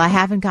 Well, I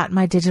haven't gotten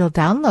my digital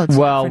downloads.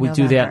 Well, we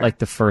November. do that like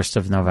the 1st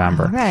of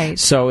November. All right.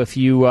 So if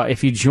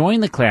you join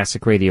the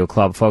Classic Radio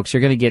Club, folks,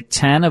 you're going to get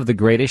 10 of the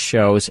greatest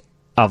shows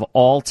of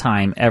all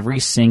time every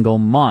single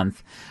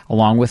month,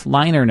 along with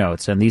liner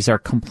notes. And these are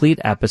complete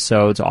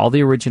episodes, all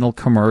the original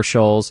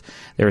commercials.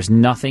 There's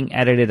nothing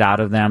edited out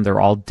of them. They're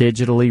all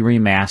digitally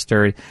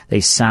remastered. They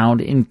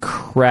sound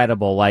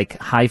incredible, like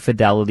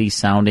high-fidelity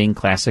sounding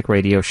classic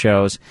radio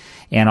shows.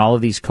 And all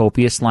of these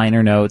copious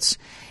liner notes.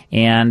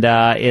 And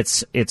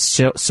it's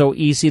so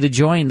easy to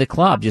join the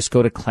club. Just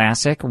go to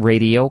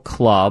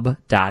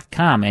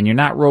classicradioclub.com. And you're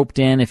not roped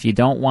in if you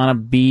don't want to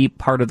be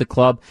part of the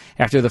club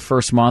after the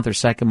first month or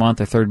second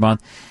month or third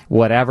month,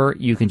 whatever,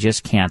 you can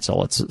just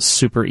cancel. It's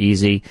super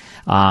easy.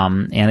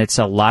 And it's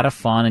a lot of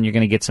fun, and you're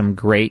going to get some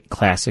great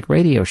classic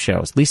radio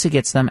shows. Lisa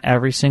gets them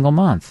every single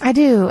month. I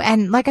do.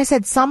 And like I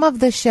said, some of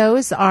the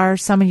shows are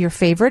some of your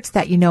favorites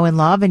that you know and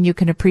love and you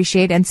can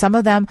appreciate. And some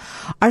of them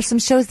are some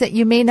shows that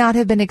you may not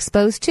have been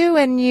exposed to,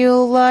 and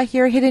you'll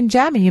hear a hidden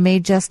gem, and you may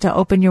just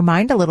open your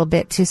mind a little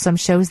bit to some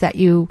shows that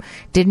you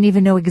didn't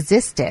even know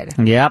existed.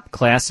 Yep,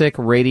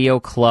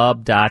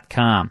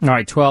 classicradioclub.com. All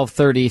right,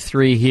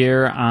 12:33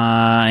 here,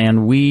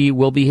 and we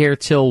will be here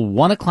till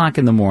 1 o'clock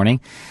in the morning.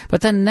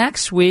 But then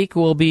next week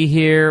we'll be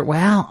here,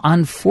 well,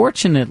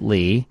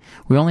 unfortunately,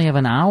 we only have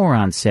an hour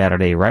on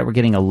Saturday, right? We're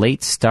getting a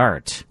late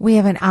start. We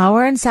have an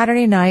hour on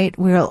Saturday night.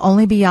 We'll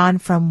only be on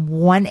from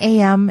 1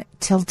 a.m.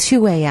 till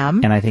 2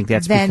 a.m. And I think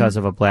that's because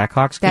of a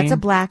Blackhawks game? That's a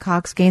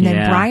Blackhawks game.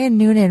 Then Brian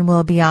Noonan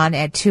will be on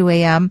at 2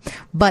 a.m.,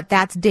 but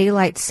that's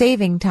daylight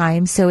saving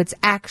time, so it's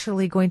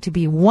actually going to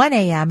be 1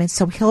 a.m., and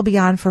so he'll be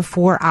on for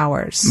 4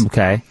 hours.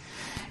 Okay.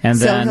 And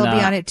so then, he'll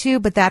be on at 2,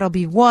 but that'll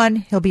be 1.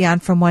 He'll be on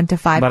from 1 to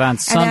 5. But on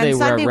Sunday, we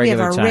have a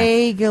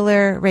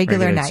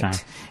regular night. Time.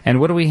 And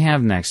what do we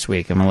have next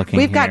week? I'm looking.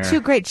 We've got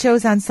 2 great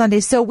shows on Sunday.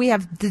 So we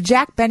have the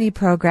Jack Benny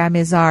program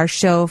is our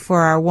show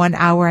for our 1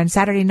 hour on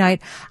Saturday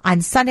night.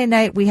 On Sunday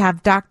night, we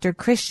have Dr.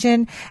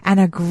 Christian and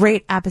a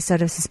great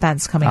episode of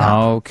Suspense coming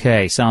up.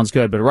 Okay, sounds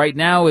good. But right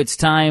now, it's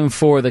time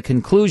for the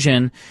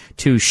conclusion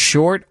to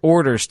Short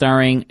Order,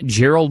 starring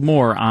Gerald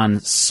Moore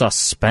on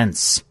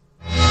Suspense.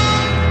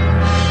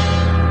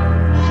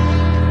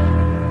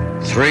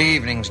 3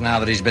 evenings now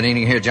that he's been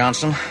eating here,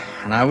 Johnson,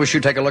 and I wish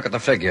you'd take a look at the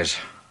figures.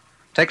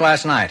 Take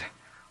last night.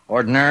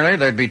 Ordinarily,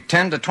 there'd be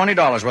 $10 to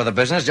 $20 worth of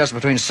business just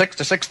between 6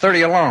 to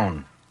 6:30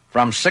 alone.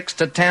 From 6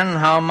 to 10,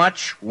 how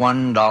much?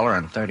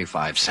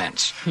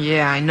 $1.35.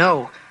 Yeah, I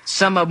know.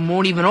 Some of them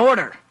won't even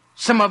order.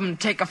 Some of them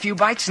take a few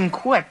bites and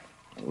quit.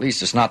 At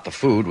least it's not the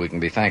food. We can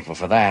be thankful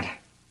for that.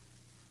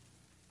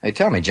 Hey,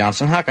 tell me,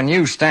 Johnson, how can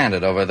you stand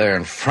it over there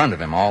in front of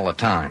him all the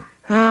time?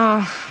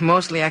 Oh,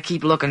 mostly I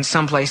keep looking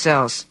someplace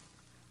else.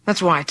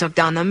 That's why I took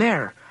down the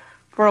mirror.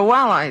 For a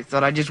while, I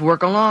thought I'd just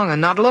work along and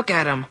not look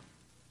at him.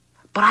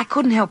 But I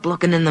couldn't help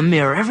looking in the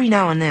mirror every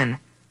now and then.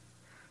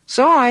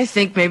 So I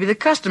think maybe the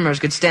customers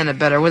could stand it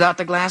better without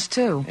the glass,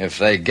 too. If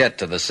they get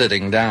to the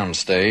sitting down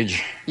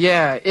stage.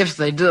 Yeah, if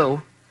they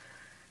do.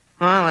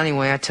 Well,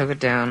 anyway, I took it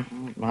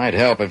down. Might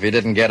help if you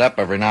didn't get up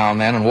every now and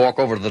then and walk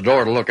over to the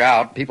door to look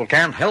out. People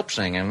can't help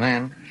singing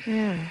then.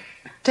 Yeah.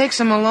 Takes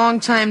them a long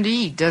time to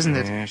eat, doesn't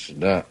it? Yes,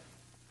 it does.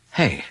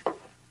 Hey,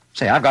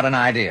 say, I've got an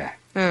idea.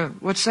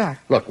 What's that?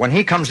 Look, when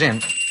he comes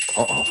in...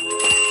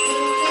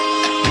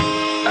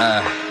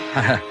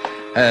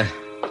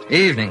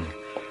 Evening.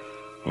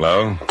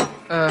 Hello?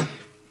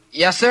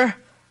 Yes, sir?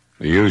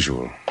 The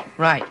usual.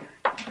 Right.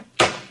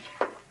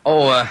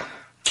 Oh,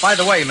 by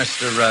the way,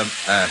 Mr.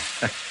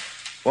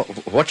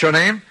 What's your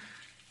name?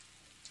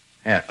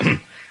 Yeah.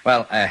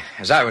 Well,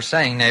 as I was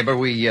saying, neighbor,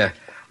 we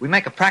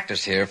make a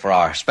practice here for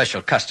our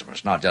special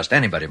customers. Not just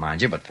anybody,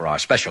 mind you, but for our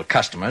special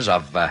customers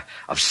of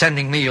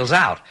sending meals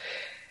out.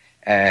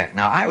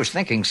 Now, I was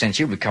thinking, since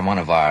you become one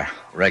of our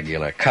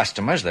regular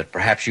customers, that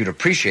perhaps you'd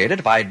appreciate it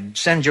if I'd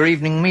send your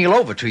evening meal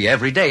over to you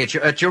every day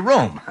at your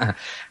room.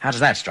 How does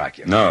that strike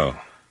you? No.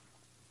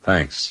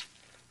 Thanks.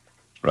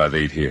 Rather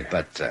eat here.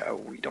 But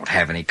we don't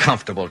have any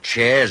comfortable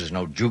chairs. There's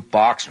no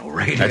jukebox, no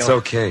radio. That's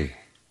okay.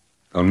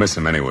 Don't miss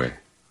him anyway.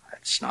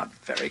 It's not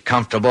very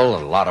comfortable.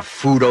 A lot of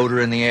food odor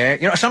in the air.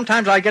 You know,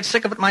 sometimes I get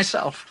sick of it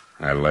myself.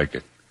 I like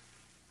it.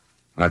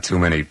 Not too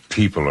many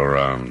people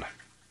around.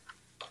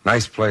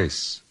 Nice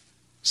place.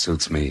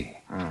 Suits me.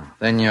 Oh,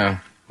 then you're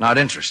not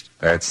interested.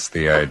 That's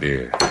the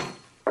idea.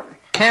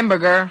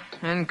 Hamburger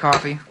and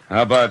coffee.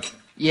 How about...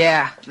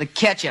 Yeah, the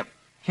ketchup.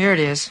 Here it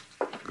is.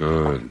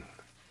 Good.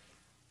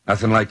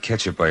 Nothing like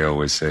ketchup, I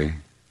always say.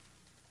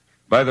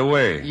 By the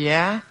way...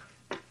 Yeah?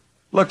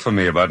 Look for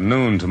me about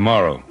noon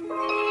tomorrow.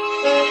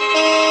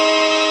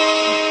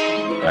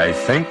 I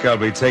think I'll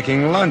be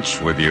taking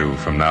lunch with you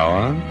from now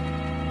on.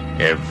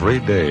 Every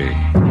day.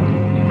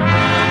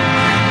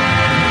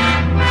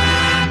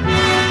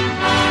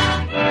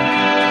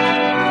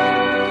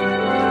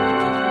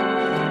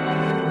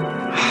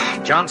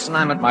 Johnson,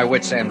 I'm at my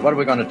wit's end. What are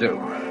we going to do?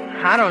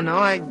 I don't know.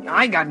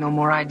 I got no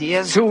more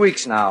ideas. 2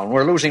 weeks now, and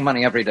we're losing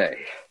money every day.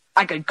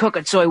 I could cook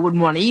it so I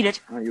wouldn't want to eat it.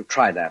 Well, you've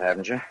tried that,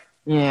 haven't you?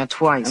 Yeah,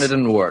 twice. And it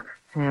didn't work.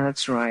 Yeah,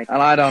 that's right.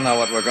 Well, I don't know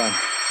what we're going...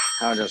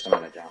 Oh, just a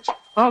minute, Johnson.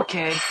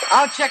 Okay.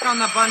 I'll check on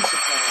the bun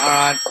supply. All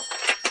right.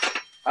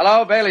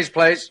 Hello, Bailey's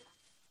place.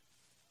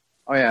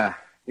 Oh, yeah.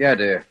 Yeah,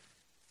 dear.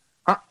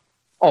 Huh?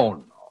 Oh,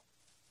 no.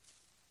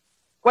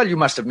 Well, you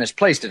must have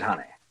misplaced it,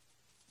 honey.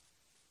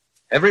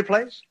 Every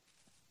place?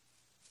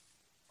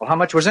 Well, how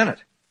much was in it?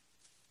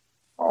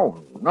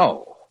 Oh,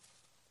 no.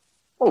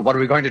 Well, what are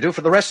we going to do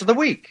for the rest of the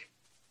week?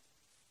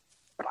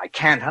 But I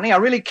can't, honey. I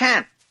really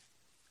can't.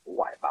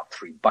 Why, about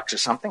 $3 or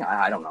something?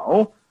 I don't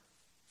know.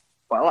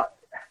 Well,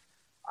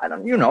 I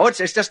don't,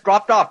 it's just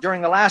dropped off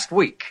during the last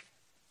week.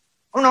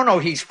 Oh, no,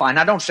 he's fine.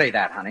 Now, don't say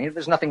that, honey.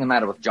 There's nothing the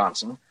matter with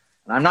Johnson.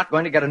 And I'm not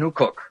going to get a new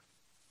cook.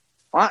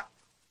 What?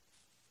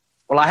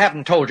 Well, I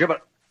haven't told you,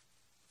 but...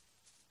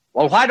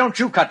 Well, why don't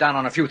you cut down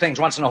on a few things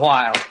once in a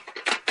while?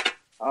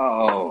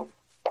 Oh,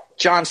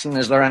 Johnson,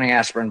 is there any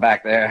aspirin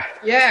back there?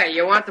 Yeah,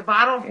 you want the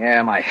bottle?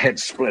 Yeah, my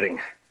head's splitting.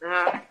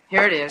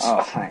 Here it is.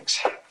 Oh, thanks.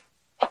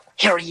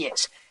 Here he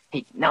is.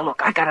 Hey, now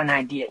look, I got an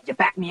idea. You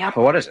back me up?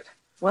 What is it?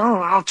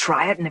 Well, I'll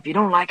try it, and if you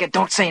don't like it,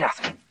 don't say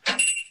nothing.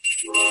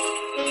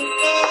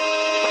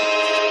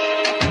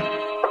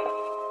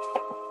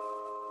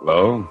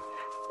 Hello?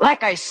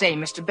 Like I say,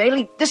 Mr.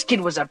 Bailey, this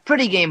kid was a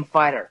pretty game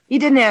fighter. He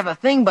didn't have a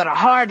thing but a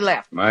hard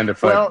left. Mind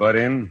if I butt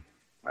in?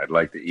 I'd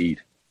like to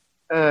eat.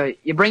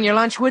 You bring your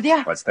lunch with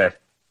you? What's that?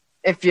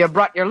 If you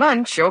brought your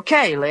lunch,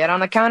 okay, lay it on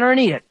the counter and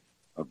eat it.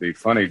 Don't be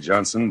funny,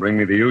 Johnson. Bring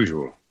me the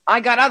usual. I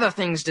got other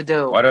things to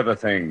do. What other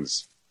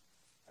things?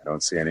 I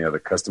don't see any other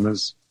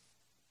customers.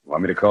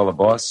 Want me to call the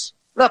boss?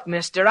 Look,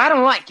 mister, I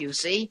don't like you,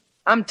 see?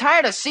 I'm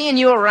tired of seeing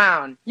you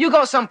around. You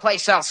go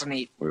someplace else and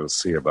eat. We'll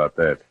see about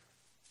that.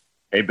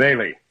 Hey,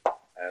 Bailey.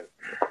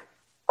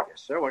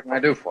 Yes, sir. What can I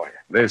do for you?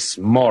 This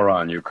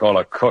moron you call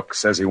a cook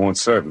says he won't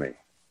serve me.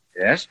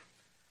 Yes?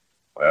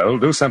 Well,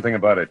 do something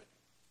about it.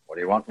 What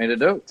do you want me to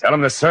do? Tell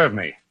him to serve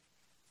me.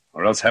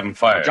 Or else have him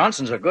fired. Well,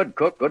 Johnson's a good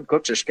cook. Good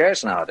cooks are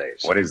scarce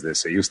nowadays. What is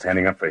this? Are you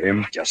standing up for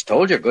him? I just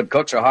told you, good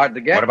cooks are hard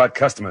to get. What about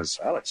customers?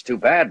 Well, it's too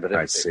bad, but...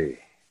 I see.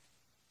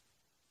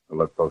 Well,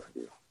 look, both of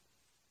you.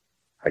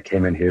 I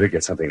came in here to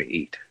get something to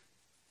eat.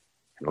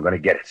 And we're going to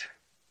get it.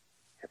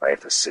 If I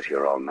have to sit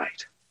here all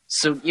night.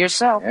 Suit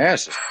yourself.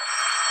 Yes.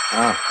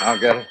 Oh, I'll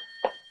get it.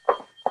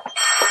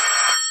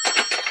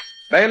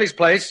 Bailey's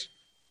place.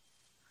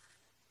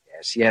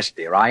 Yes,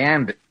 dear, I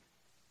am, but...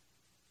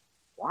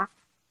 What?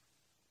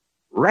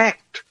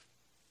 Wrecked?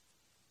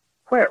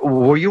 Where?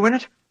 Were you in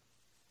it?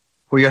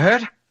 Were you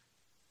hurt?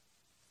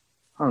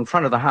 Oh, in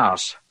front of the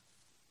house.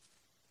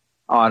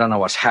 Oh, I don't know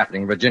what's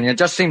happening, Virginia. It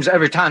just seems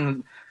every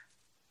time...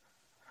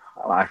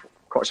 Well,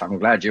 of course, I'm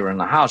glad you were in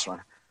the house.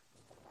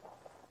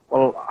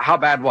 Well, how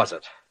bad was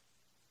it?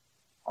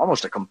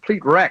 Almost a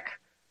complete wreck.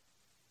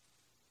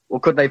 Well,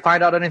 could they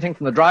find out anything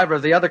from the driver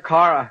of the other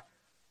car?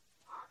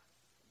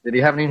 Did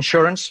he have any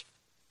insurance?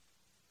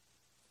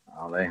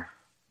 Oh, they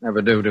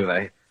never do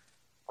they?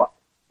 Well,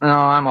 no,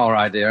 I'm all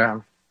right, dear.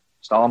 I'm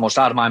just almost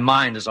out of my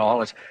mind is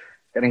all. It's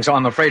getting so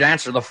I'm afraid to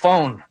answer the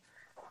phone.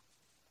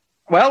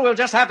 Well, we'll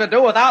just have to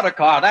do without a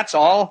car, that's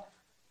all.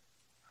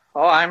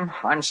 Oh,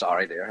 I'm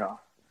sorry, dear.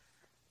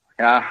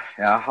 Yeah.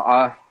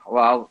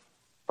 Well, I'll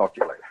talk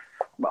to you later.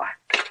 Bye.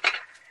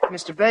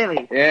 Mr.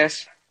 Bailey.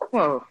 Yes?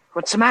 Whoa,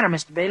 what's the matter,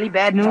 Mr. Bailey?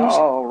 Bad news?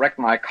 Oh, wrecked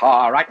my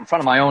car right in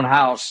front of my own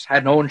house.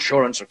 Had no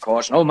insurance, of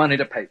course. No money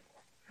to pay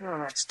for. Oh,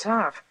 that's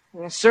tough.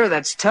 Yes, sir,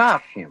 that's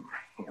tough. Him.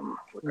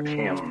 Look at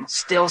him.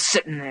 Still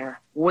sitting there,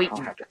 waiting.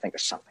 I'll have to think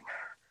of something.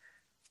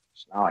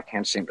 So now I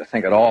can't seem to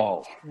think at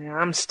all. Yeah,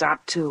 I'm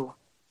stopped, too.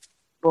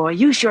 Boy,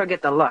 you sure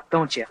get the luck,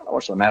 don't you?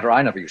 What's the matter?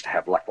 I never used to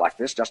have luck like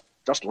this. Just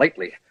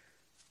lately.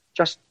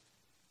 Just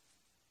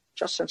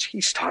since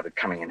he started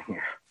coming in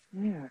here.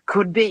 Yeah,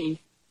 could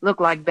be.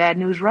 Looked like bad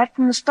news right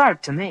from the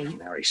start to me.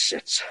 There he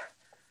sits.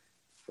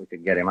 If we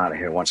could get him out of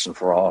here once and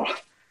for all.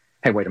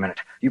 Hey, wait a minute.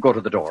 You go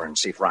to the door and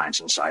see if Ryan's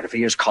inside. If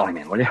he is, call him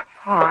in, will you?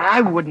 Oh,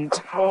 I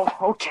wouldn't. Oh,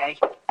 okay.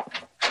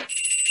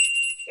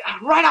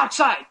 Right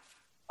outside.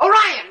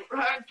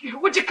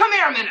 Orion, would you come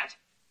here a minute?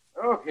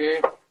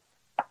 Okay.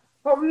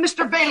 Oh,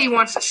 Mr. Bailey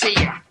wants to see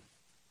you.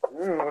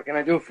 What can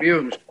I do for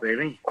you, Mr.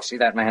 Bailey? See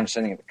that man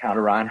sitting at the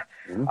counter, Ryan?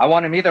 I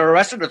want him either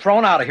arrested or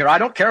thrown out of here. I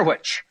don't care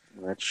which.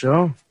 That's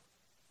so?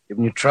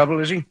 Giving you trouble,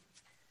 is he?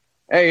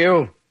 Hey,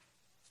 you.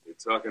 You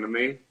talking to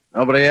me?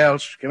 Nobody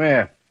else. Come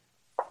here.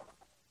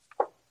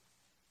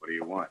 What do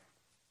you want?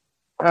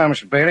 Ah,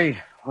 Mr. Bailey,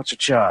 what's the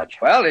charge?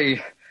 Well,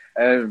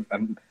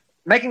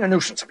 making a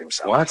nuisance of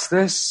himself. What's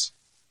this?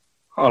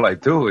 All I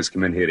do is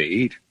come in here to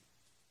eat.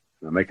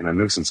 I'm making a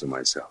nuisance of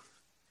myself.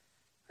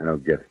 I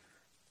don't get it.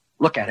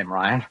 Look at him,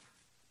 Ryan.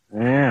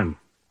 I am.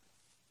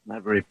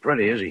 Not very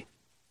pretty, is he?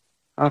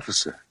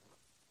 Officer,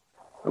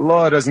 the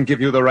law doesn't give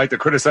you the right to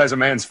criticize a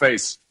man's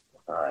face.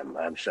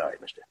 I'm sorry,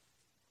 mister.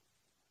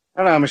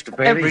 Hello, Mr.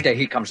 Bailey. Every day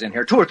he comes in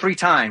here 2 or 3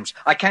 times.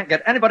 I can't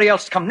get anybody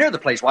else to come near the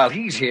place while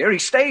he's here. He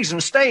stays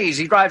and stays.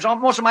 He drives all,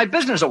 most of my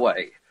business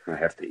away. I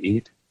have to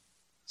eat.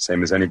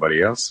 Same as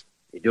anybody else.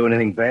 You do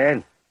anything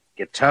bad?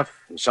 Get tough,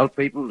 insult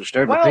people,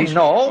 disturb the peace?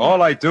 No.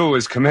 All I do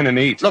is come in and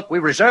eat. Look, we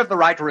reserve the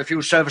right to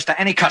refuse service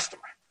to any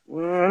customer.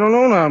 Well, I don't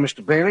know now,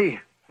 Mr. Bailey.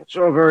 That's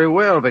all very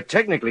well, but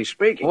technically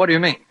speaking... What do you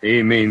mean?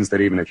 He means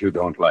that even if you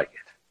don't like it,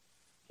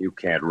 you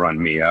can't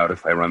run me out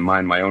if I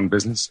mind my own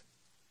business.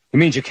 He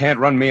means you can't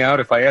run me out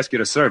if I ask you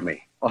to serve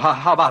me. Well,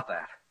 how about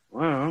that?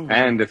 Well...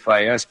 And if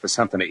I ask for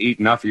something to eat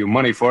and offer you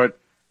money for it,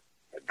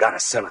 you've got to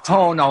sell it to me.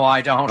 Oh, no,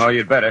 I don't. Oh,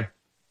 you'd better.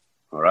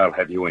 Or I'll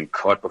have you in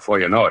court before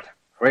you know it.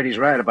 Afraid he's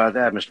right about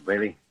that, Mr.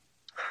 Bailey.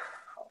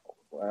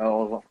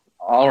 Well,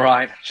 all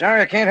right.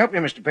 Sorry I can't help you,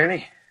 Mr.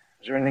 Bailey.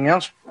 Is there anything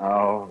else?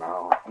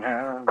 No.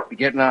 Be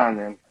getting on,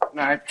 then.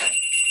 Night.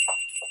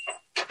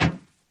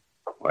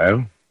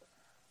 Well,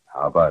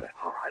 how about it?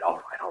 All right.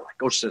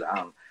 Go sit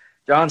down.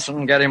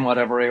 Johnson, get him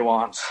whatever he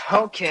wants.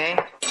 Okay.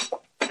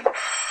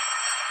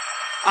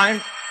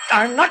 I'm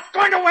not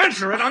going to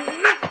answer it. I'm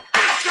not.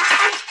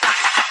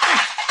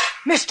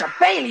 Mr.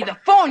 Bailey, the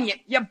phone,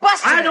 you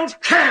busted I it.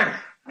 don't care.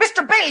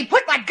 Mr. Bailey,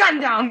 put that gun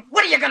down.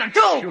 What are you gonna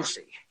do? You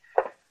see.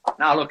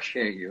 Now, look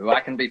here, you. I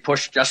can be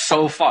pushed just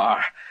so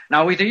far.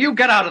 Now, either you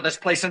get out of this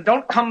place and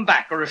don't come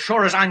back, or as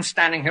sure as I'm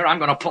standing here, I'm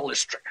going to pull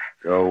this trigger.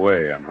 Go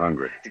away. I'm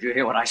hungry. Did you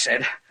hear what I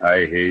said?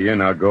 I hear you.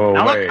 Now go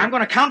Now, away. look, I'm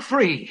going to count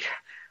 3.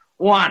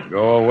 1.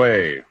 Go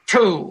away.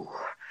 2.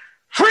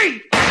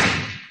 3!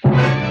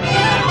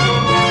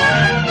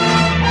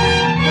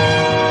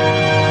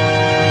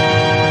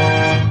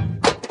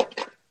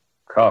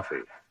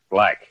 Coffee.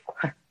 Black.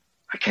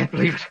 I can't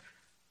believe it.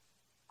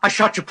 I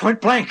shot you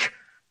point blank.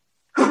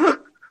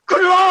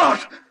 Good Lord!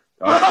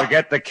 Don't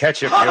forget the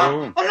ketchup,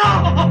 you.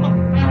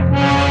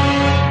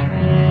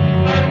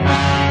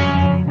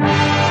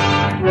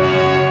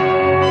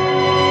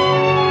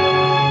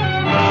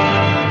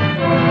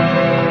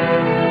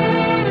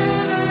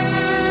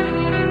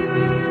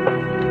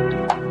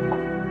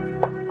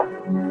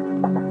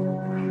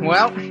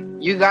 Well,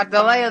 you got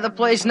the lay of the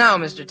place now,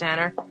 Mr.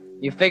 Tanner.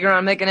 You figure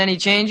on making any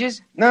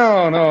changes?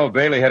 No.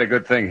 Bailey had a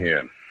good thing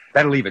here.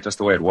 Better leave it just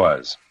the way it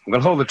was.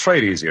 We'll hold the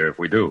trade easier if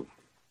we do.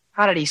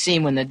 How did he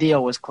seem when the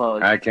deal was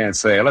closed? I can't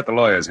say. I'll let the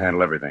lawyers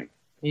handle everything.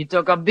 He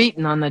took a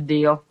beating on the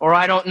deal, or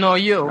I don't know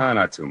you. Oh,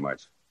 not too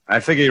much. I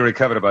figure he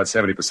recovered about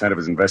 70% of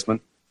his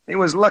investment. He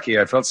was lucky.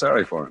 I felt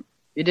sorry for him.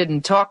 You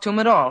didn't talk to him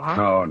at all, huh?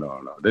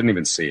 No. Didn't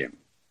even see him.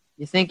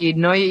 You think he'd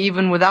know you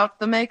even without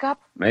the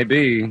makeup?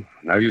 Maybe.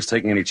 No use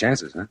taking any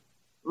chances, huh?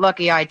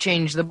 Lucky I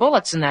changed the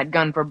bullets in that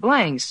gun for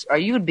blanks, or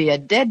you'd be a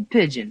dead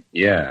pigeon.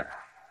 Yeah,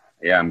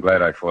 I'm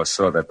glad I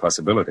foresaw that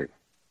possibility.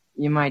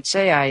 You might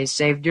say I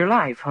saved your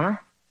life, huh?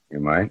 You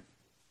might.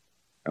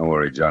 Don't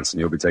worry, Johnson.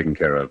 You'll be taken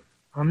care of.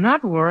 I'm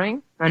not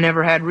worrying. I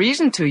never had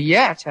reason to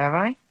yet, have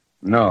I?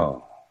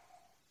 No.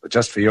 But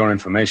just for your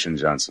information,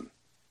 Johnson,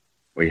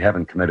 we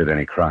haven't committed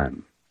any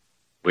crime.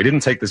 We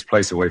didn't take this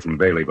place away from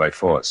Bailey by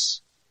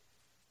force.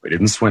 We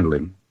didn't swindle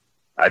him.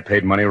 I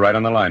paid money right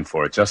on the line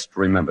for it. Just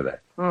remember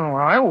that. Oh,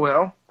 I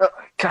will.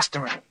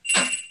 Customer.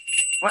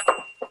 What?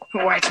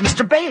 Why, it's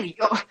Mr. Bailey.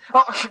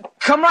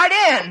 Come right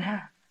in.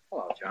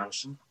 Hello,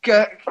 Johnson.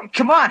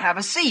 Come on, have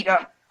a seat.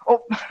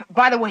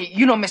 By the way,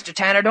 you know Mr.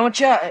 Tanner, don't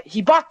you?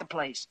 He bought the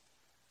place.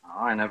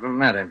 Oh, I never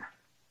met him.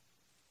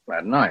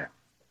 Glad to know you.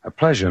 A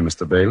pleasure,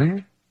 Mr.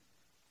 Bailey.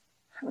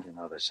 Well, you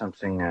know, there's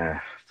something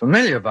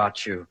familiar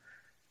about you.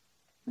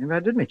 Maybe I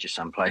did meet you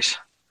someplace.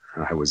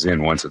 I was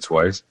in once or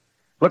twice.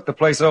 Looked the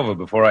place over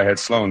before I had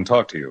Sloan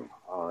talk to you.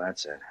 Oh,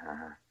 that's it.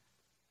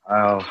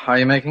 Well, how are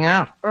you making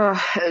out?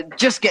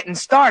 Just getting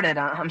started.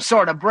 I'm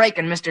sort of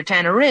breaking Mr.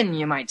 Tanner in,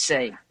 you might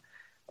say.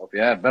 Hope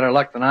you had better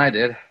luck than I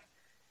did.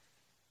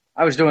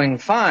 I was doing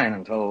fine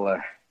until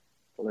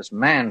this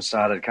man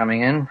started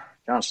coming in.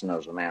 Johnson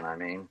knows the man I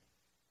mean.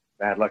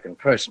 Bad-looking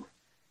person.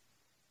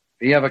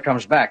 If he ever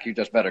comes back, you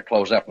just better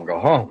close up and go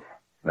home.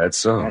 That's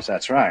so? Yes,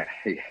 that's right.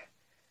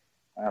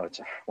 Well, it's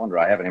a wonder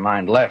I have any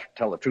mind left.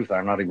 Tell the truth,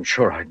 I'm not even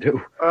sure I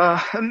do.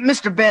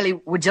 Mr. Bailey,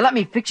 would you let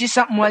me fix you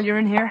something while you're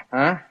in here?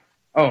 Huh?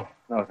 Oh,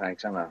 no,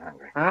 thanks. I'm not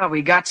hungry.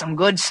 We got some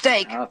good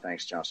steak. Oh,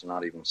 thanks, Johnson.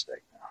 Not even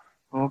steak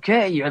now.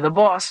 Okay, you're the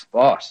boss.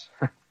 Boss?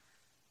 No,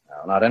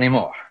 not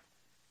anymore.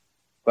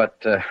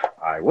 But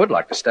I would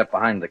like to step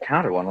behind the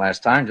counter one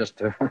last time just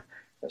to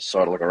just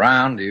sort of look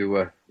around. Do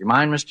you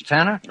mind, Mr.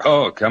 Tanner?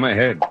 Oh, come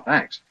ahead.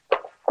 Thanks.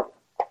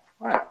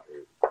 Well,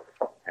 you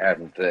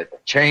hadn't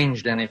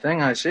changed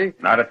anything, I see.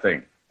 Not a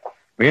thing.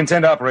 We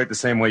intend to operate the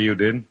same way you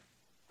did.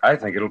 I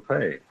think it'll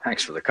pay.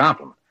 Thanks for the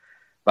compliment.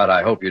 But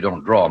I hope you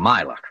don't draw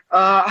my luck.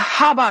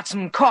 How about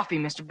some coffee,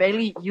 Mr.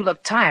 Bailey? You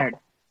look tired.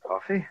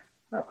 Coffee?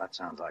 Well, that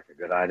sounds like a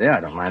good idea. I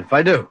don't mind if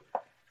I do.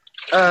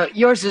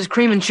 Yours is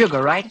cream and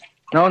sugar, right?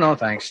 No,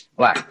 thanks.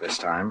 Black this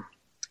time.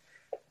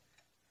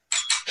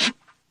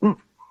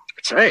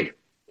 Say,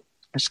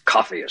 this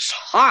coffee is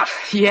hot.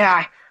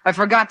 Yeah, I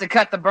forgot to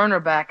cut the burner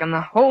back, and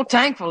the whole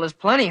tankful is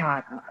plenty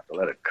hot. I'll have to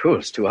let it cool.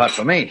 It's too hot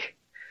for me.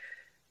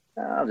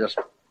 Now, just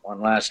one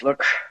last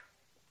look.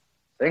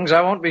 Things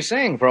I won't be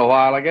seeing for a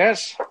while, I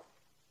guess.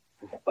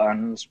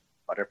 Buns,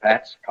 butter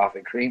pats,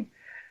 coffee cream.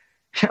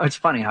 You know, it's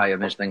funny how you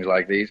miss things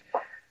like these.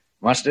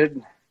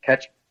 Mustard,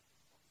 ketchup.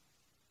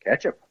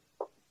 Ketchup?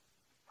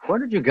 Where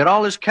did you get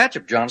all this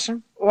ketchup,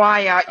 Johnson?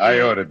 Why, I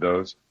ordered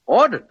those.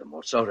 Ordered them?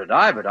 Well, so did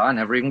I, but I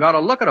never even got a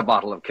look at a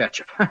bottle of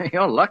ketchup.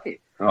 You're lucky.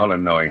 All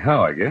in knowing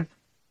how, I guess.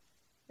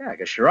 Yeah, I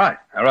guess you're right.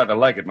 I rather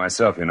like it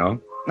myself, you know.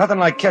 Nothing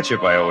like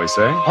ketchup, I always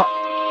say.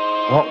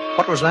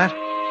 What was that?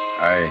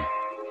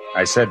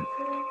 I said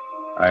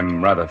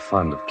I'm rather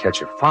fond of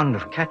ketchup. Fond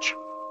of ketchup?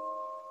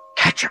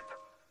 Ketchup?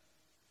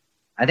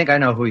 I think I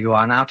know who you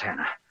are now,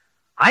 Tanner.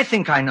 I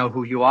think I know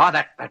who you are.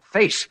 That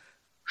face.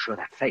 Sure,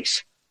 that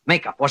face.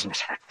 Makeup, wasn't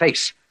it? That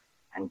face.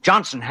 And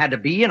Johnson had to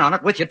be in on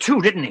it with you,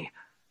 too, didn't he?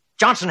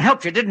 Johnson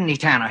helped you, didn't he,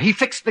 Tanner? He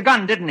fixed the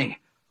gun, didn't he?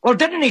 Well,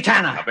 didn't he,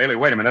 Tanner? Now, Bailey,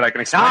 wait a minute. I can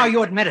explain. Now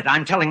you admit it.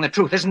 I'm telling the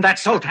truth. Isn't that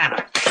so,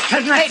 Tanner?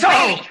 Isn't that so?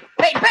 Bailey!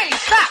 Hey, Bailey,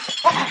 stop!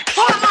 Oh,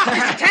 pull him off,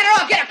 Mr. Tanner,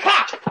 I'll get a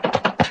cop!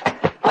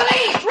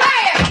 Police,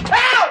 Ryan!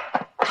 Help!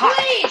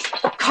 Police!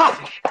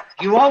 Coffee.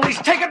 You always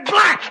take it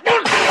black.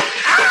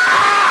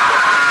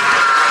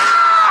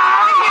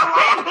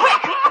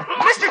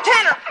 Mr.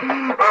 Tanner!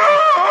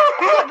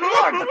 Good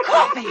Lord, the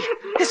coffee!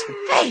 His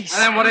face!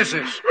 And then what is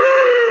this?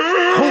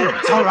 Oh,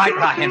 it's all right,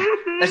 Ryan.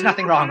 There's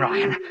nothing wrong,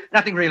 Ryan.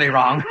 Nothing really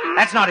wrong.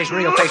 That's not his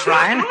real face,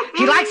 Ryan.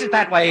 He likes it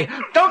that way.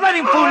 Don't let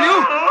him fool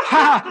you.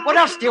 Ha! What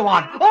else do you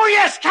want? Oh,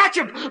 yes,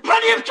 ketchup.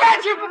 Plenty of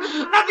ketchup.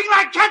 Nothing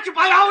like ketchup,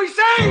 I always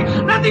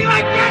say. Nothing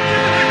like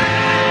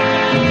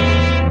ketchup.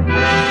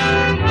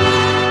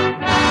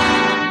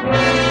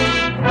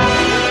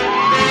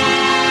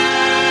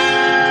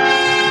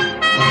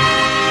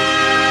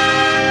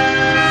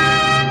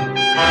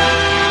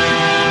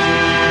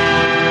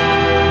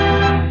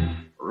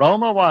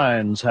 Roma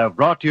Wines have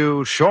brought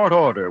you Short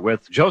Order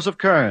with Joseph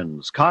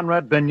Kearns,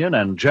 Conrad Binion,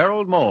 and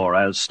Gerald Moore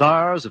as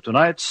stars of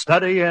tonight's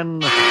study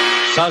in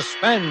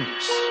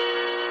Suspense.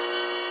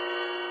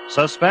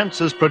 Suspense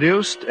is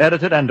produced,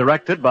 edited, and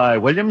directed by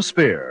William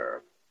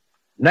Spear.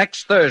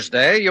 Next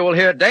Thursday, you will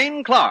hear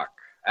Dane Clark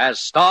as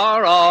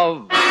star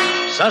of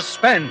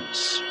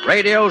Suspense,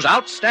 radio's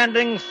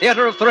outstanding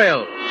theater of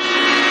thrills.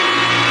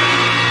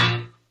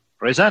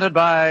 Presented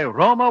by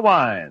Roma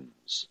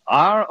Wines,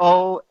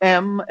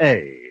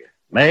 R-O-M-A,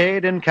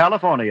 made in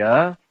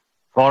California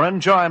for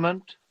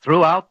enjoyment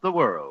throughout the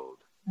world.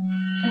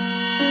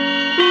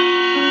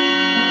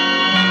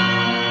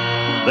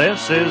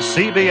 This is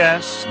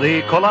CBS,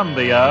 the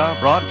Columbia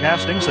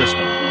Broadcasting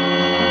System.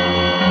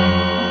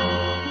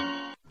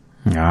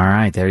 All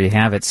right, there you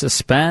have it.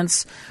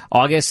 Suspense,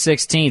 August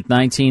 16th,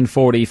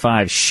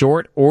 1945.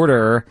 Short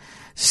Order,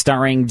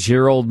 starring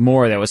Gerald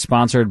Moore. That was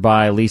sponsored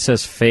by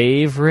Lisa's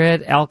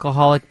favorite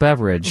alcoholic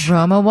beverage,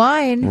 Roma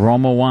Wine.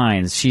 Roma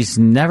Wines. She's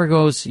never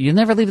goes. You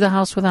never leave the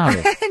house without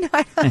it. No,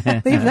 I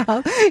don't leave the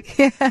house.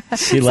 Yeah,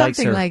 She likes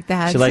something her. like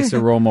that. She likes her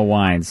Roma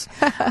Wines.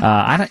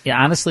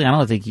 Honestly, I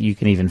don't think you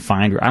can even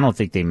find her. I don't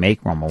think they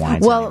make Roma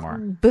Wines anymore.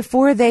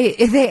 Before they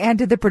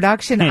ended the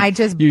production, I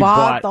just You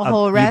bought the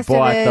whole rest you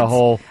bought of it. the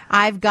whole.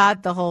 I've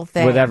got the whole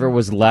thing. Whatever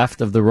was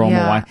left of the Roma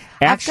wine.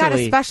 Actually, I've got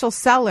a special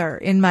cellar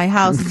in my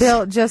house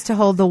built just to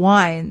hold the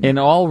wine. In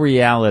all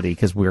reality,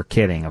 because we're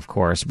kidding, of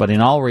course, but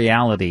in all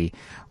reality,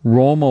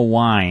 Roma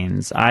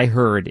Wines, I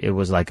heard it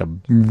was like a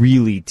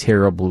really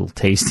terrible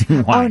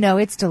tasting wine. Oh, no,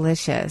 it's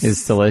delicious.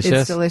 It's delicious?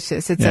 It's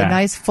delicious. It's a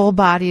nice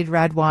full-bodied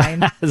red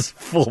wine. It's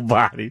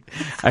full-bodied.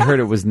 I heard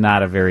it was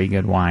not a very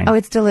good wine. Oh,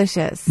 it's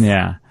delicious.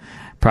 Yeah.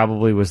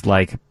 Probably was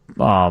like...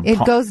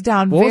 it goes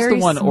down what very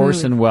was the one smooth.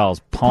 Orson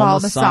Welles?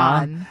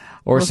 Parmesan.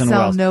 Orson will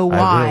sell Welles. no I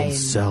wine. will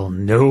sell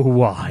no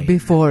wine.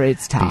 Before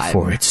it's time.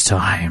 Before it's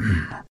time.